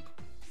 It can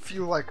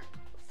feel like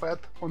fat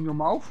on your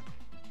mouth,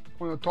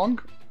 on your tongue,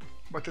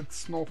 but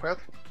it's no fat.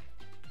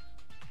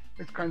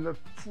 It kind of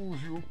fools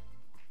you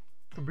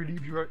to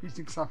believe you are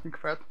eating something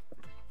fat.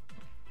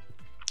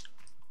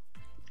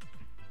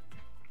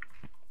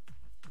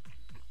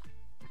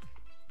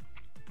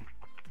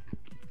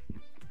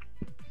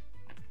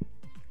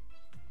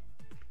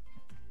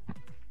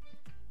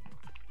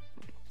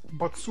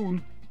 But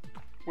soon,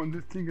 when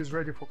this thing is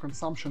ready for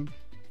consumption,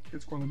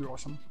 it's going to be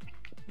awesome.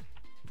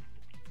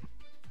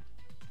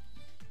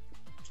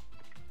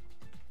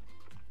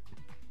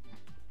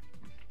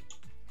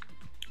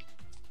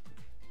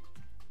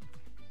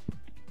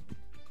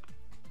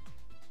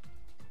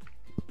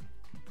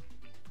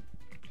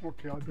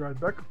 Okay, I'll be right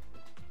back.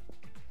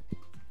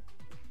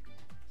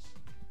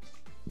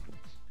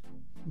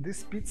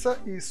 This pizza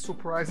is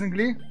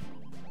surprisingly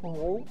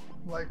low,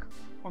 like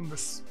on the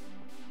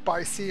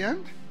spicy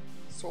end.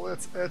 So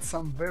let's add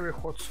some very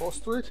hot sauce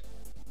to it,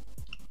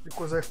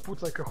 because I've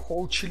put like a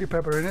whole chili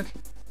pepper in it.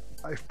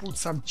 I've put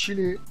some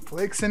chili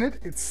flakes in it.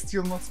 It's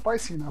still not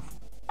spicy enough.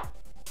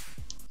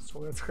 So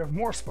let's have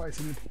more spice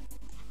in it.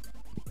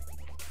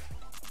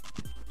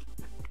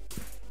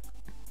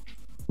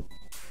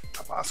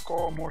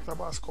 Tabasco, more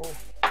Tabasco.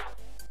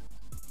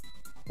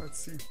 Let's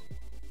see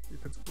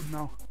if it's good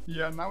now.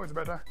 Yeah, now it's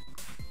better.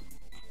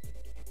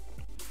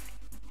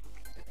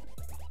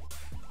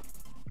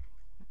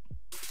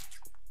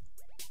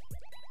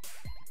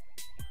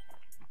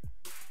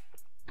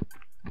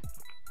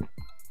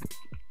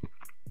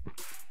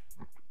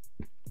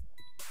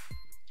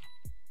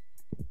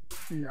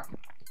 Yeah,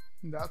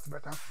 that's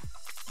better.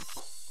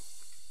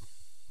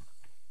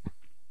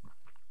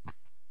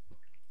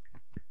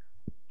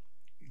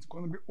 It's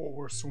gonna be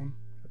over soon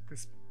at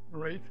this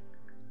rate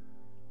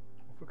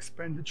of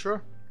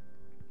expenditure.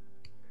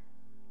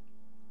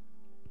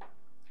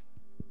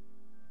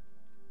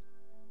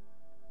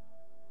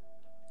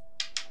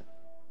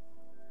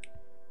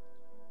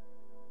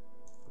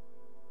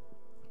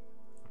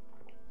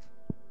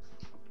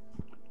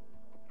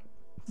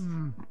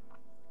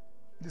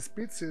 This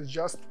pizza is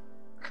just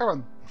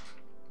heaven.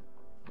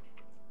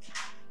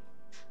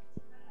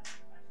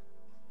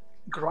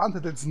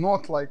 Granted, it's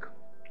not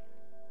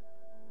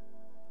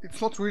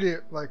really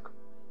like,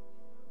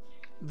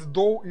 the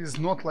dough is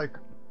not like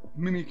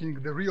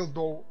mimicking the real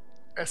dough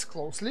as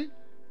closely,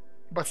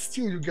 but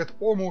still you get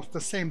almost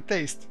the same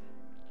taste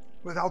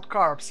without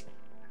carbs,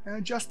 and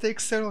it just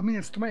takes several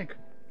minutes to make.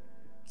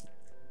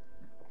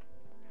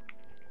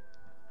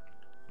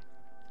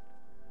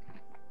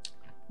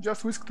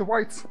 Just whisk the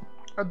whites,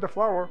 add the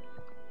flour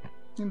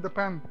in the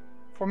pan,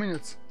 4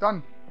 minutes,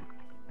 done.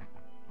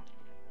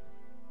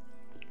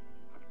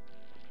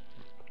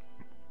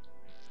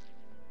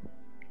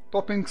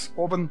 Toppings,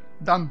 oven,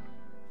 done.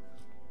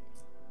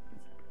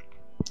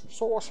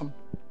 So awesome.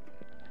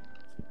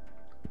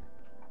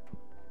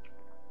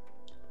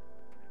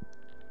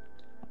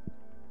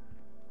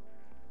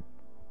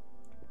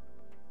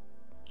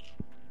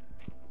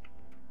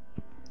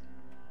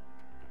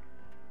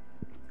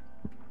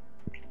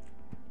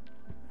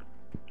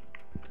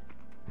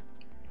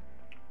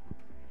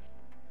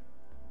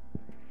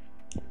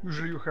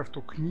 Usually you have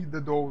to knead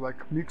the dough,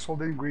 like mix all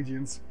the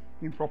ingredients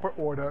in proper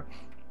order.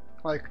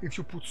 Like if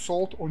you put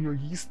salt on your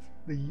yeast,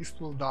 the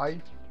yeast will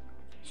die.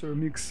 So you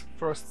mix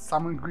first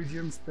some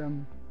ingredients,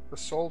 then the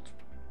salt,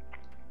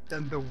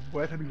 then the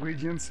wet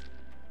ingredients.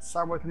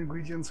 Some wet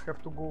ingredients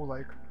have to go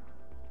like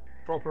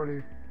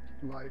properly,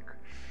 like,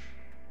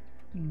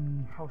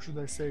 how should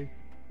I say?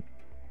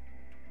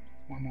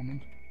 One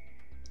moment.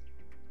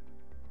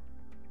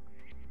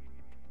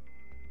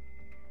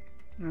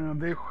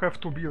 They have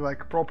to be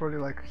like properly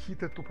like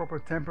heated to proper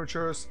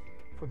temperatures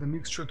for the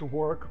mixture to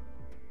work.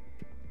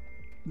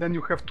 Then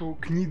you have to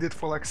knead it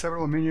for like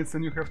several minutes,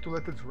 then you have to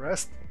let it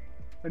rest,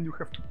 then you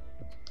have to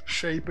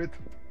shape it,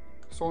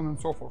 so on and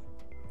so forth.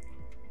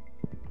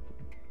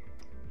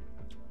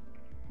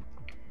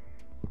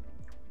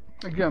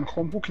 Again,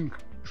 home cooking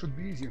should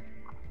be easy.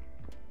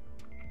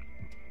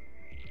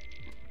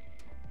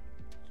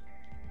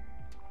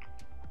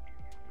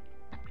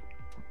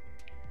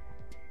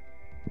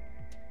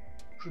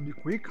 Should be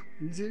quick,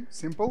 easy,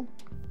 simple.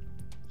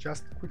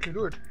 Just quickly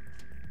do it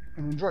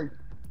and enjoy.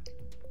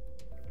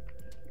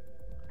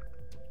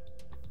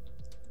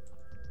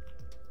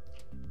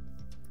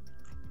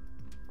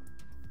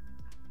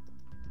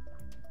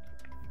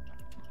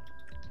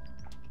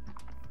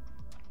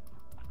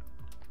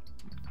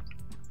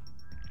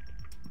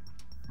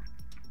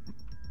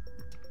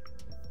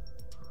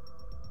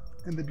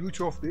 And the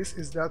beauty of this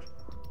is that,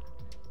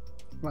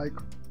 like,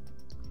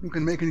 you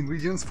can make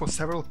ingredients for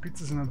several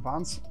pizzas in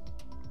advance,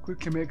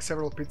 quickly make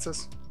several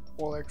pizzas,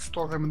 or like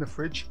store them in the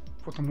fridge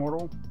for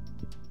tomorrow,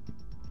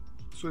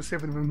 so you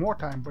save even more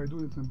time by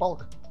doing it in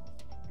bulk.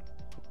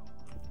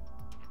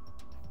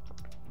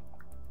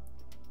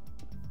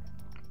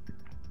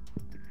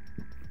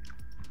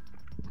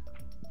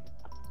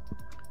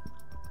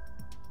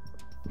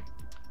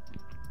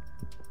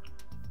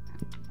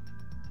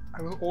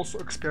 I will also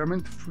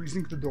experiment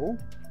freezing the dough.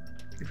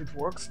 If it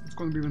works, it's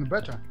going to be even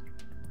better.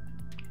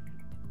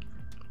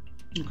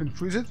 You can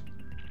freeze it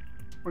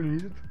when you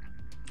need it,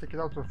 take it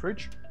out of the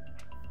fridge,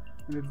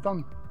 and it's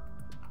done.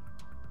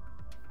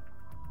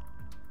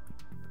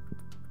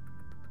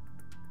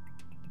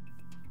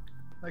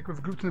 Like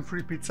with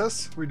gluten-free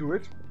pizzas, we do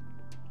it.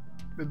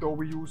 The dough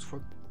we use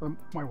for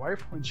my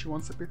wife when she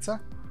wants a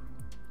pizza,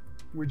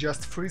 we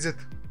just freeze it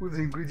with the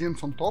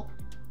ingredients on top,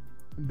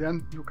 and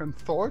then you can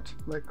thaw it,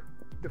 like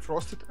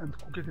defrost it and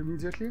cook it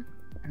immediately,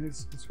 and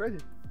it's ready.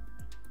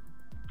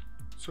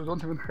 So you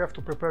don't even have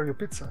to prepare your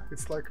pizza.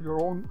 It's like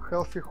your own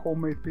healthy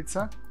homemade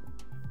pizza,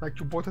 like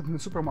you bought it in the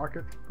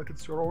supermarket, but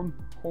it's your own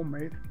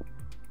homemade,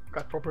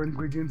 got proper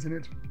ingredients in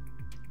it,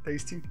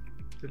 tasty,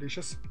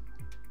 delicious.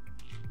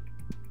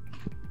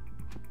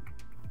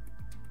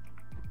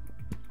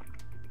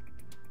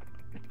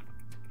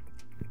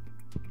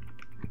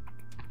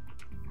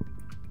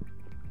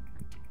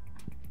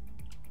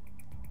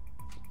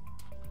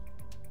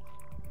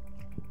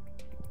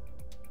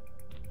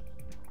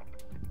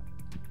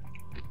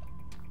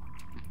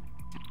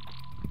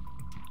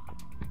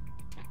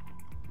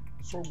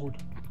 So good.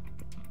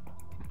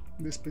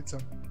 This pizza,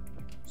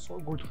 so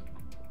good.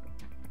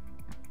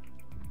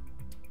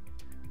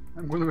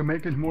 I'm gonna be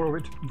making more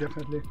of it,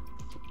 definitely.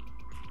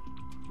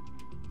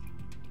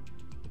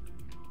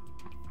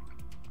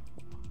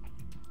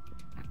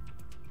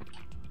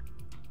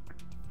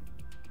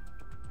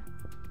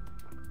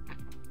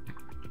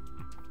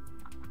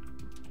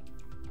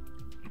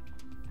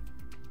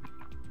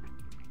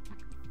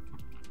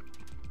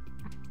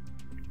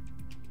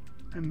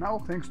 And now,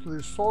 thanks to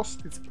this sauce,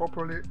 it's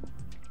properly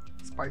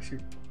spicy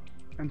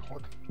and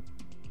hot.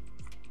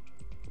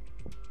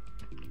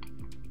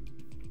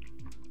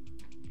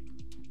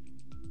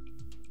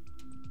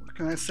 What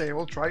can I say?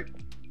 I'll try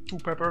 2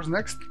 peppers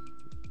next,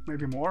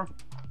 maybe more.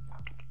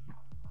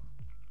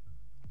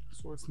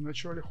 So it's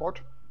naturally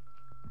hot,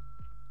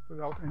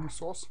 without any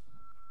sauce.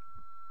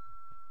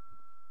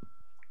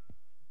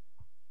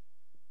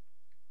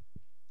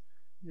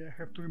 Yeah, I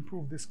have to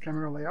improve this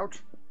camera layout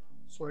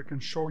so I can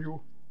show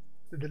you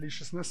the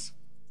deliciousness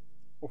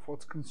of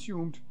what's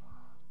consumed,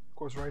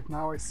 because right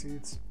now I see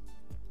it's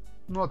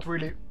not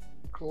really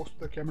close to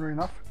the camera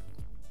enough.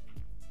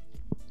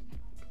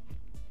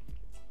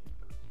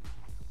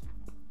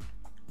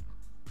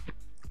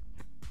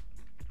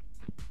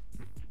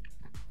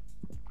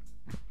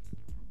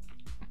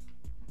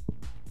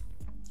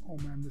 Oh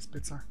man, this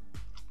pizza.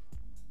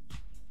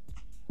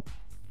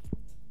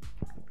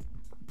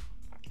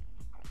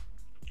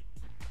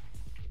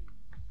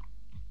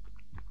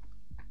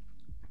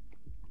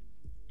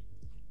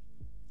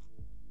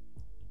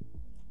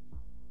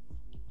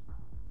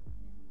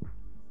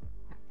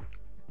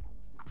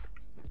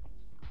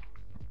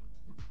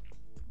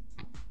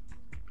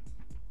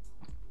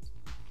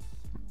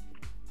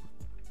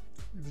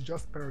 It's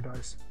just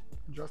paradise,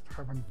 just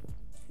heaven.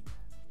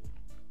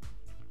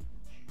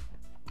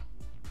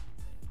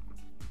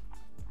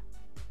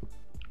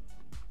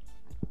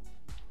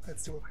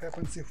 Let's see what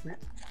happens if we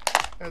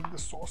add the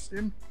sauce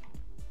in.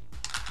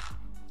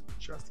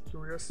 Just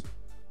curious.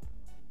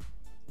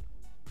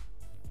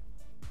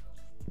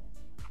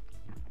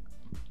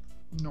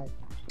 No,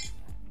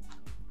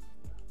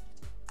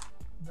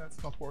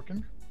 that's not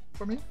working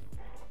for me.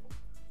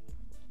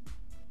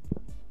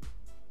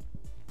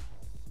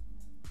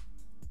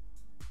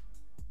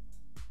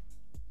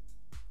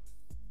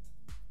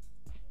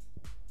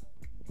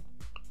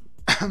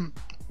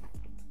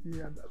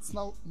 Yeah, that's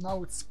now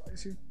it's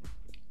spicy.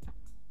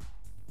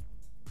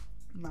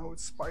 Now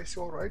it's spicy,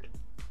 all right.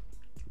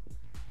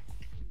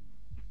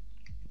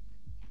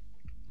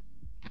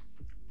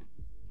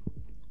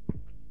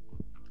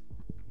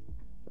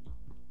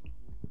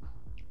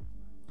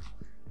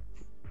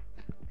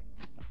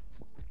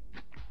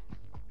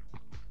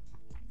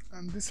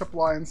 And this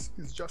appliance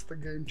is just a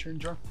game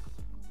changer.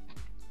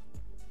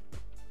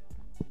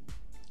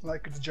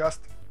 Like, it's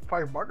just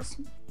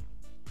 $5,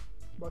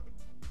 but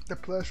the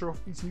pleasure of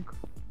eating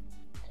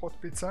hot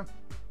pizza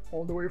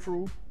all the way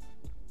through,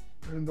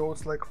 even though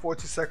it's like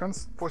 40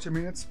 seconds, 40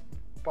 minutes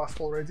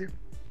passed already,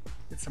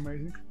 it's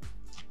amazing.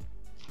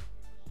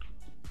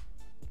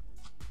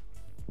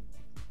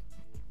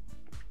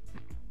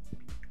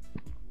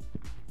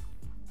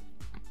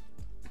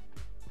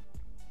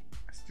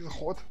 Still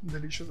hot,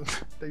 delicious, and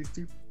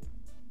tasty.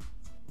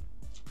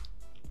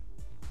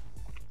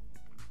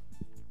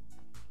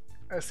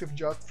 As if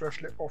just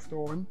freshly off the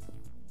oven.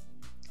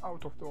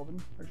 Out of the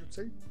oven, I should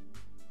say.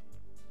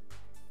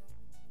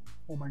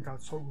 Oh my god,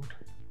 so good.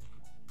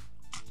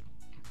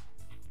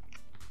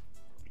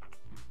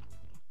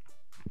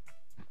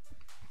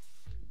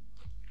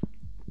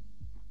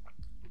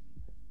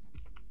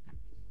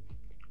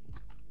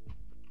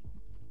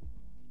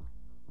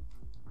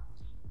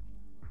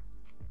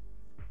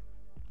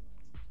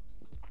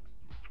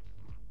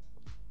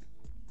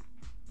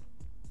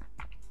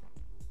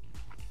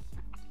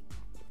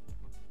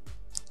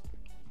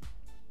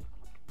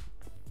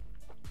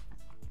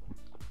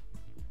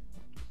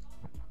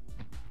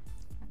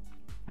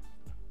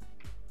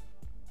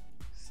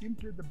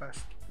 Simply the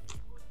best.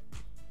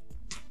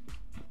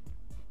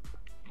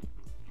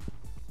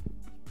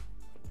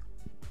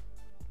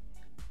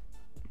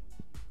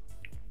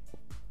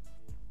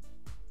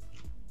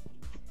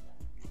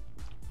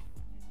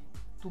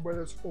 Too bad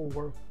it's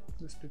over,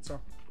 this pizza.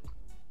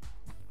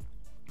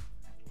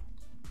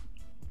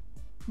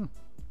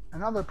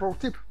 Another pro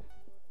tip: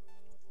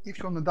 if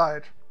you're on a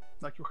diet,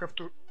 like, you have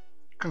to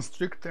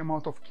constrict the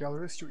amount of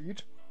calories you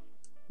eat,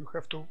 you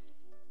have to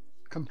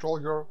control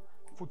your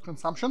food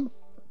consumption.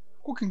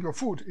 Cooking your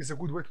food is a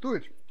good way to do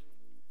it,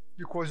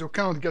 because you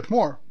cannot get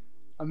more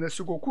unless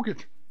you go cook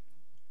it.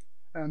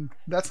 And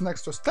that's the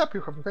next step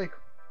you have to take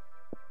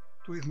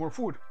to eat more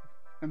food.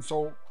 And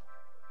so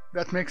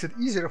that makes it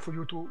easier for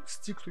you to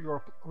stick to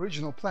your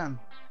original plan.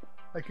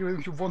 Like, even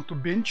if you want to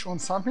binge on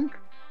something,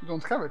 you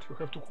don't have it, you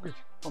have to cook it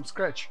from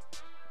scratch.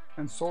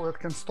 And so that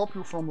can stop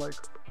you from, like,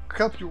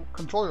 help you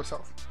control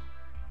yourself.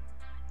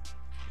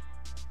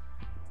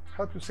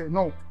 Help you say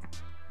no,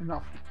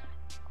 enough.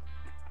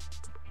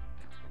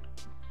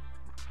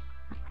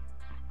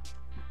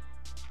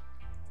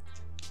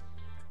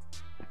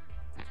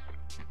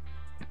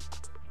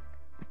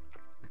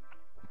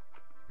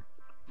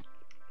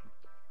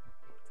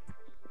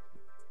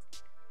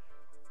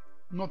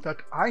 Not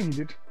that I need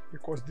it,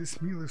 because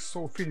this meal is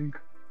so filling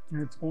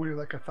and it's only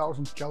like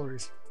 1,000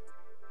 calories.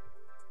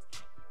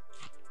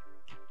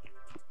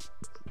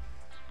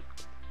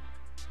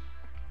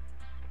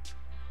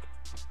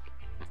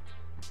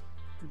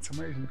 It's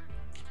amazing.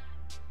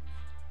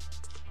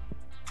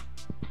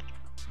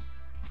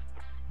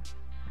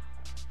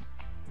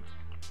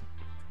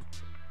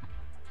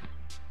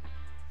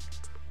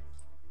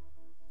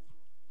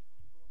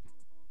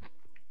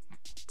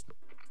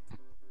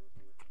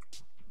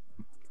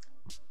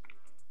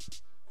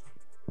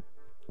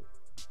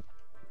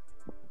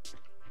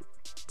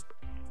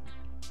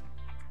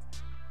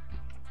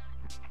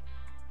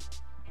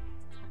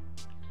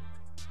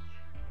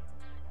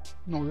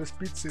 No, this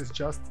pizza is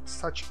just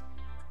such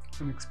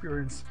an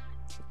experience.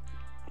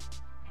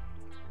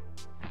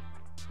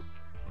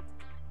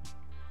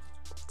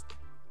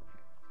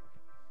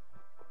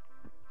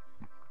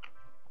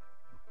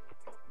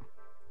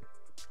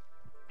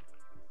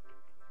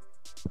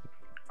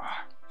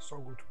 Ah, so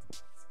good.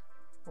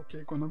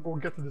 Okay, gonna go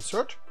get the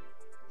dessert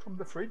from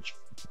the fridge.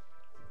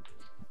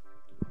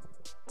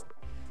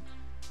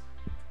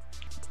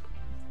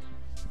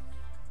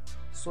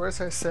 So as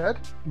I said,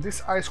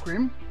 this ice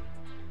cream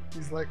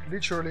is like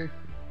literally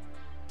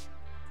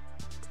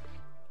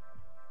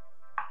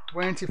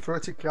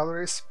 20-30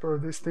 calories per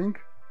this thing.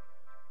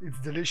 It's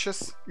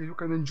delicious. You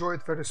can enjoy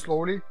it very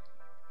slowly,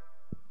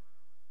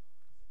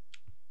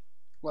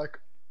 like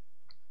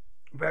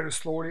very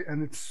slowly,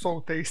 and it's so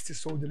tasty,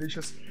 so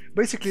delicious.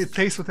 Basically it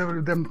tastes whatever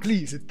you damn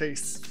please it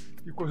tastes,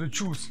 because you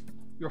choose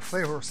your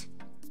flavors.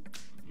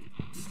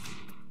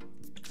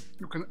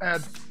 You can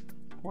add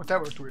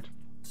whatever to it.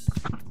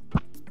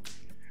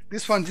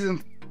 This one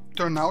didn't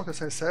turn out,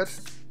 as I said,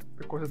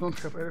 because I don't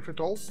have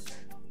erythritol,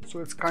 so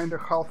it's kind of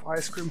half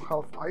ice cream,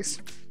 half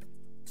ice.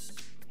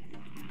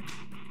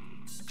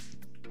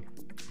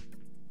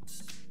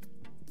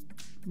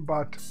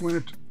 But when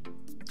it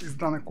is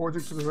done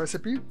according to the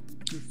recipe,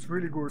 it's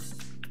really good,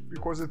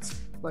 because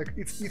it's like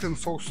it's eaten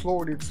so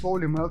slowly, it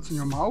slowly melts in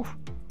your mouth,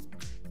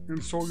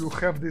 and so you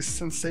have this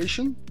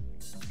sensation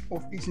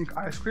of eating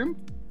ice cream,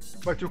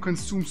 but you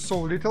consume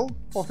so little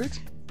of it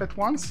at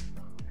once.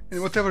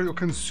 And whatever you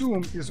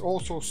consume is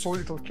also so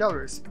little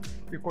calories,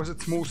 because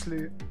it's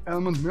mostly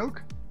almond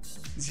milk,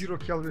 0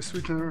 calorie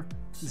sweetener,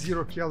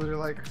 0 calorie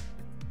like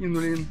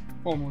inulin,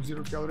 almost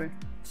 0 calorie.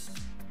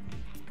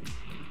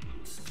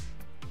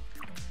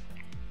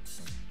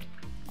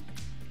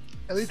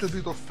 A little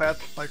bit of fat,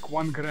 like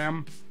 1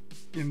 gram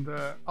in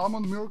the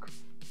almond milk,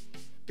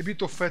 a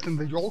bit of fat in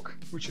the yolk,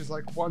 which is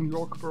like 1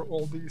 yolk per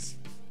all these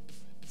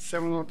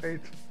 7 or 8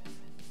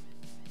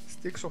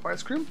 sticks of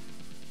ice cream.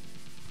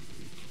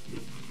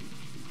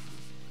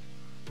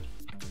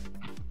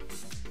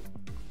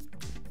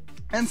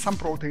 And some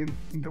protein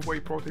in the whey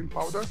protein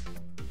powder.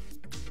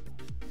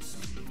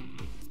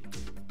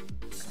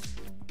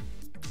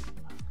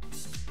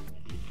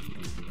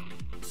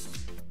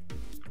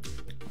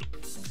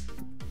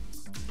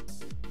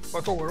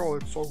 But overall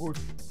it's so good.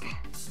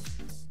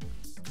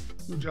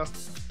 You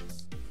just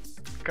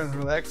can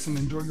relax and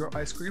enjoy your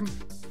ice cream,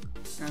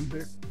 and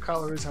the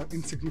calories are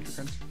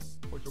insignificant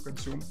what you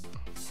consume.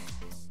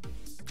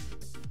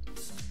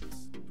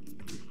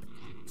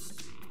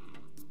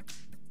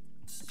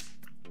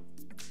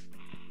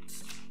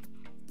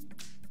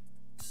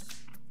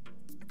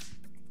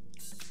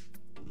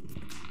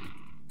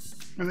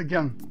 And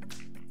again,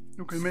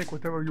 you can make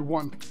whatever you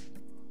want.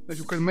 Like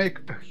you can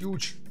make a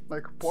huge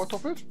like pot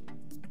of it,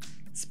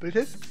 split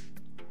it,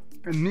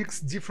 and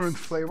mix different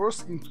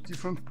flavors into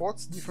different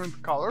pots,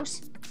 different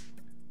colors,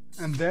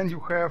 and then you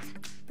have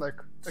like,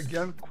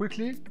 again,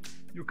 quickly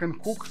you can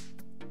cook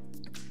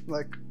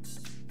like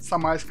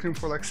some ice cream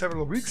for like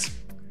several weeks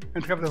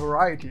and have the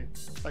variety,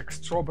 like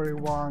strawberry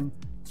one,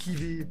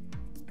 kiwi,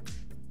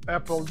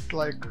 apple,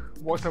 like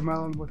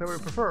watermelon, whatever you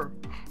prefer.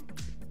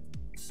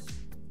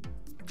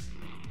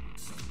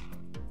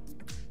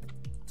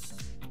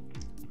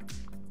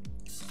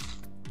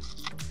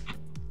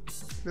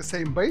 The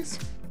same base,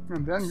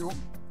 and then you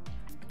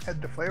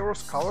add the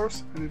flavors,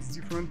 colors, and it's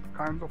different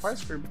kinds of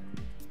ice cream.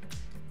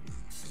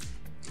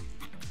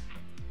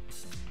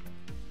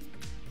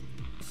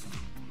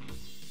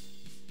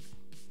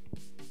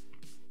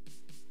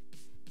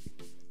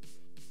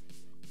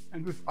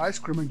 And with ice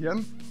cream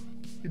again,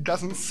 it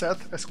doesn't set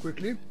as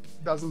quickly,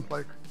 doesn't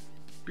like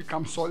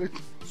become solid,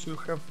 so you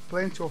have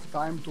plenty of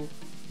time to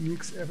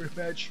mix every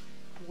batch,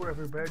 pour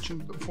every batch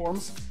into the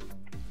forms.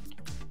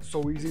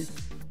 So easy.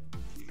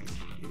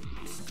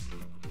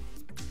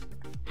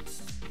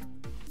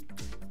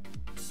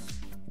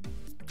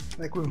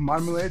 Like with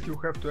marmalade, you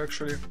have to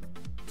actually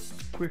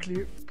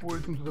quickly pour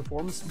it into the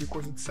forms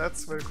because it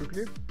sets very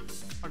quickly,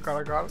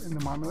 agar-agar in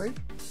the marmalade.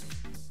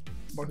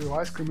 But with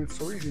ice cream it's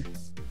so easy.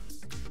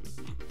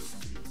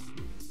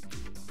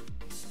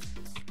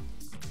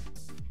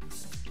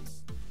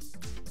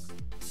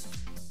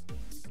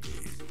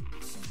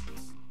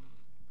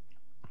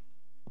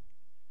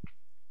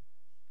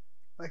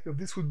 Like if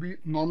this would be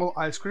normal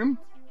ice cream,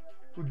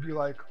 it would be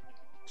like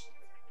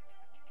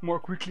more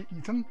quickly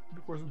eaten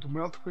because it will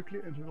melt quickly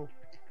and it will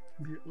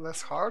be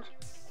less hard,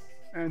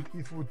 and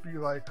it would be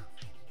like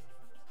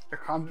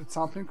 100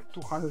 something,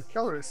 200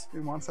 calories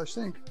in one such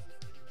thing.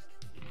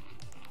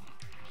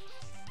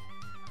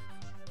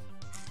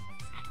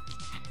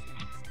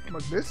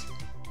 But this,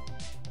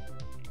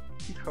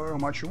 eat however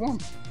much you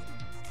want.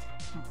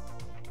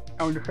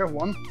 I only have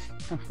one,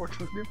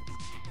 unfortunately,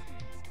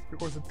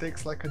 because it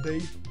takes like a day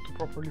to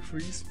properly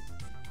freeze.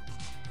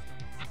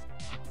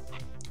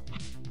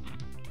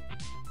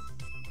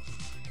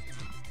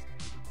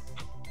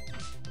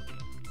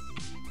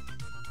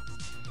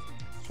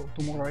 So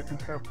tomorrow I can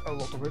have a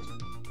lot of it.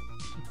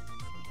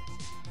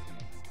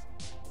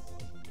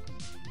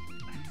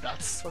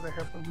 That's what I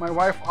have. My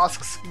wife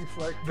asks if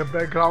like the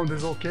background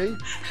is okay.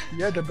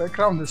 Yeah, the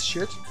background is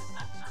shit.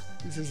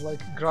 This is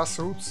like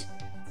grassroots,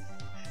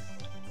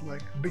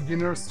 like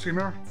beginner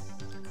streamer.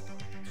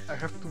 I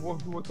have to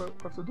do what I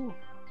have to do.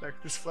 Like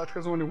this flat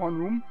has only one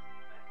room.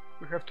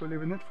 We have to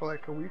live in it for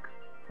like a week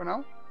for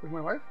now with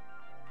my wife.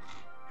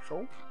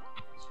 So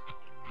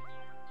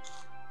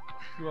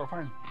you are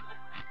fine.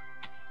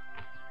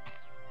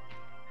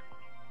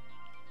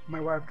 My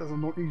wife doesn't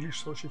know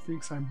English, so she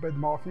thinks I'm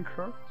bad-mouthing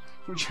her,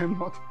 which I'm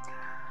not.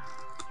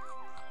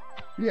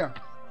 Yeah.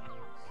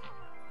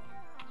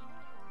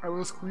 I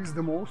will squeeze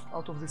the most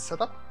out of this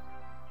setup,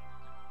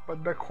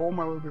 but back home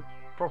I will be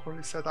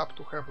properly set up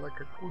to have like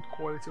a good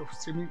quality of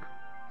streaming,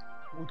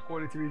 good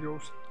quality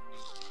videos.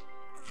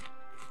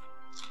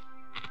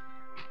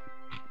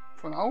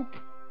 For now,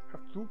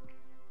 have to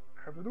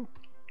do.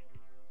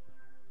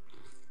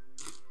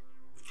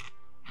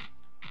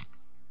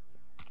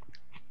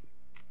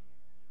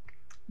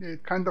 Yeah,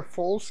 it kind of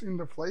falls in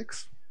the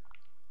flakes,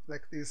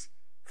 like these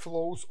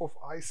flows of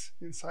ice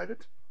inside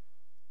it,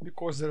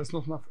 because there is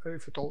not enough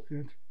erythritol in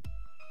it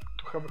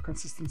to have a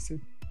consistency.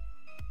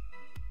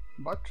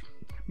 But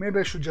maybe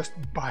I should just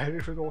buy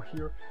erythritol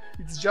here.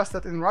 It's just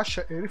that in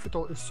Russia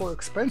erythritol is so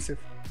expensive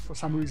for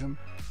some reason.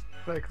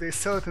 Like they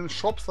sell it in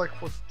shops like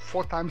for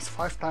 4 times,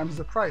 5 times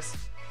the price.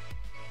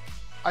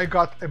 I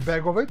got a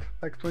bag of it,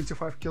 like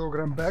 25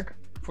 kilogram bag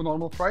for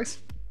normal price,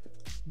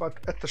 but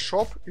at the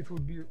shop it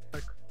would be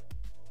like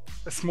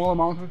a small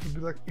amount of it would be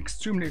like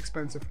extremely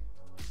expensive.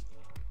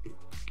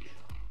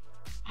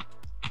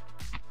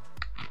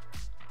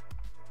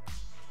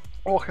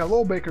 Oh,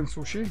 hello Bacon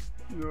Sushi,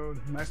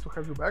 nice to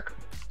have you back.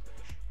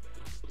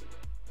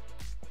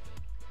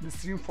 The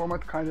stream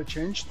format kinda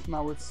changed,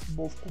 now it's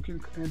both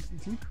cooking and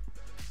eating.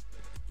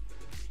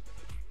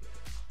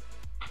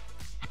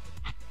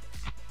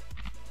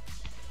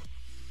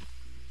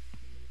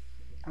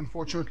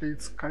 Unfortunately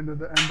it's kinda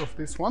the end of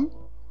this one,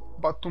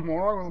 but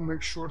tomorrow I will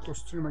make sure to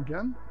stream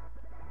again.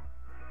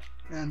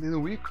 And in a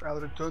week I'll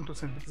return to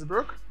St.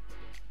 Petersburg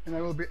and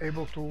I will be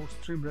able to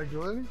stream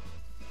regularly.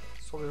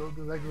 So there will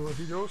be regular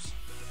videos,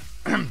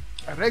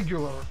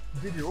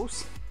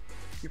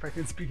 if I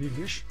can speak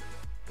English,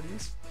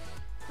 please,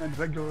 and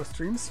regular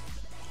streams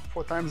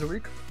 4 times a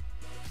week.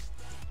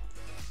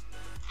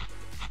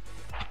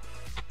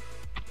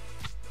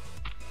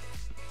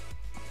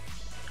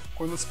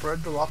 Gonna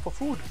spread the love for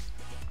food.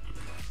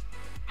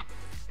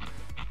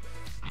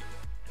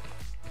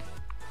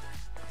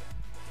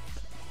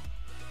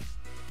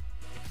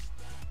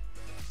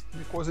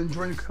 Because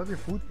enjoying healthy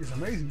food is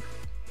amazing.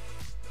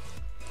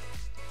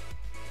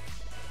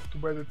 Too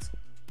bad it's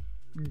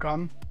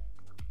gone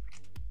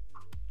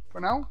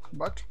for now,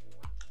 but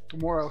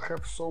tomorrow I'll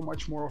have so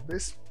much more of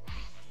this.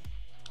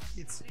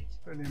 It's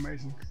really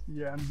amazing.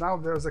 Yeah, and now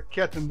there's a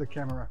cat in the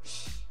camera.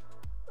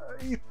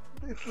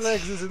 Its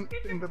legs is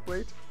in the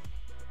plate.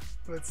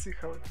 Let's see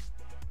how it...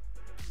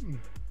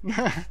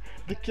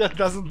 The cat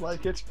doesn't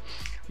like it.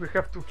 We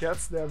have 2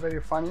 cats, they are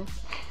very funny.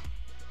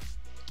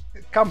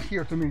 Come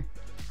here to me.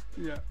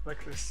 Yeah,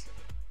 like this.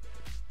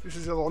 This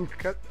is a long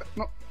cat.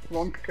 No,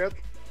 long cat.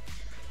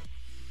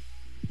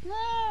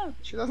 Nah,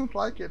 she doesn't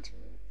like it.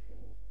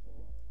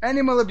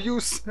 Animal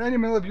abuse,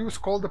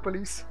 call the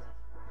police.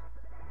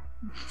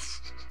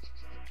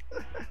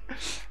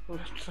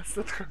 Let's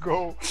let her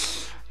go.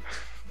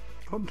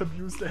 Don't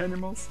abuse the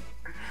animals.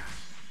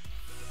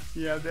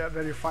 Yeah, they are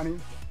very funny.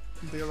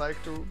 They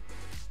like to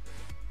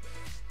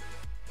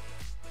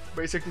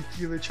basically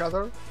kill each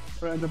other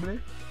randomly.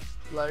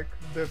 Like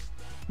the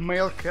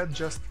male cat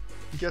just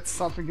gets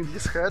something in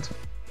his head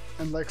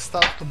and like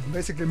starts to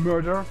basically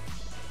murder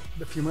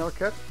the female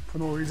cat for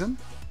no reason.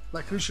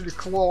 Like literally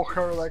claw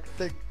her, like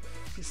take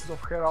pieces of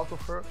hair out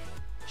of her.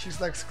 She's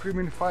like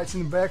screaming,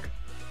 fighting back,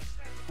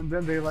 and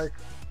then they like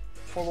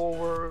fall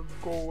over,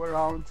 go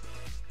around,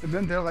 and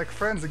then they're like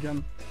friends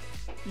again,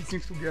 eating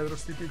together,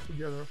 sleeping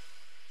together,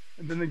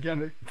 and then again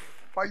they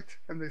fight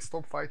and they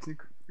stop fighting.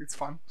 It's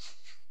fun.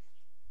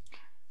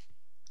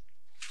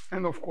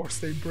 And of course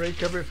they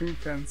break everything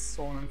and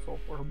so on and so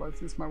forth, but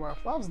since my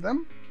wife loves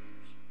them,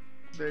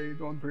 they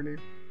don't really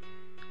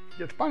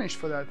get punished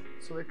for that,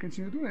 so they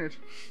continue doing it.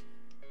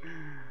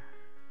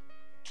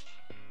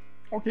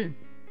 Okay,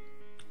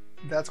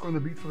 that's going to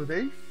be it for the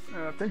day.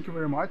 Thank you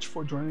very much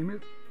for joining me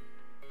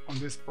on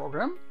this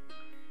program.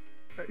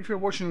 If you're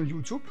watching on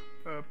YouTube,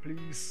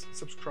 please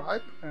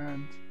subscribe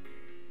and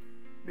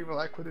leave a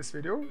like for this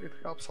video. It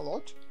helps a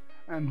lot.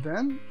 And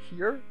then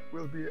here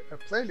will be a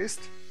playlist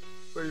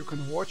where you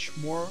can watch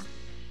more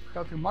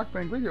healthy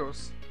mukbang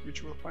videos,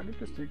 which you will find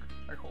interesting,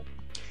 I hope.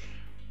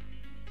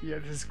 Yeah,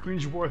 this is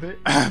cringeworthy.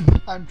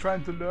 I'm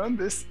trying to learn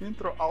this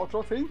intro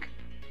outro thing.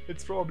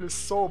 It's probably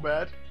so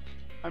bad.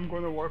 I'm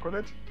gonna work on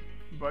it,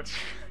 but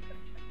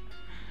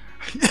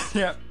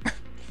yeah.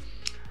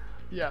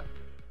 Yeah.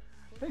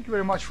 Thank you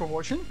very much for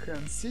watching,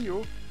 and see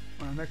you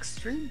on the next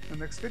stream, the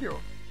next video.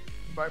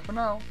 Bye for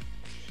now.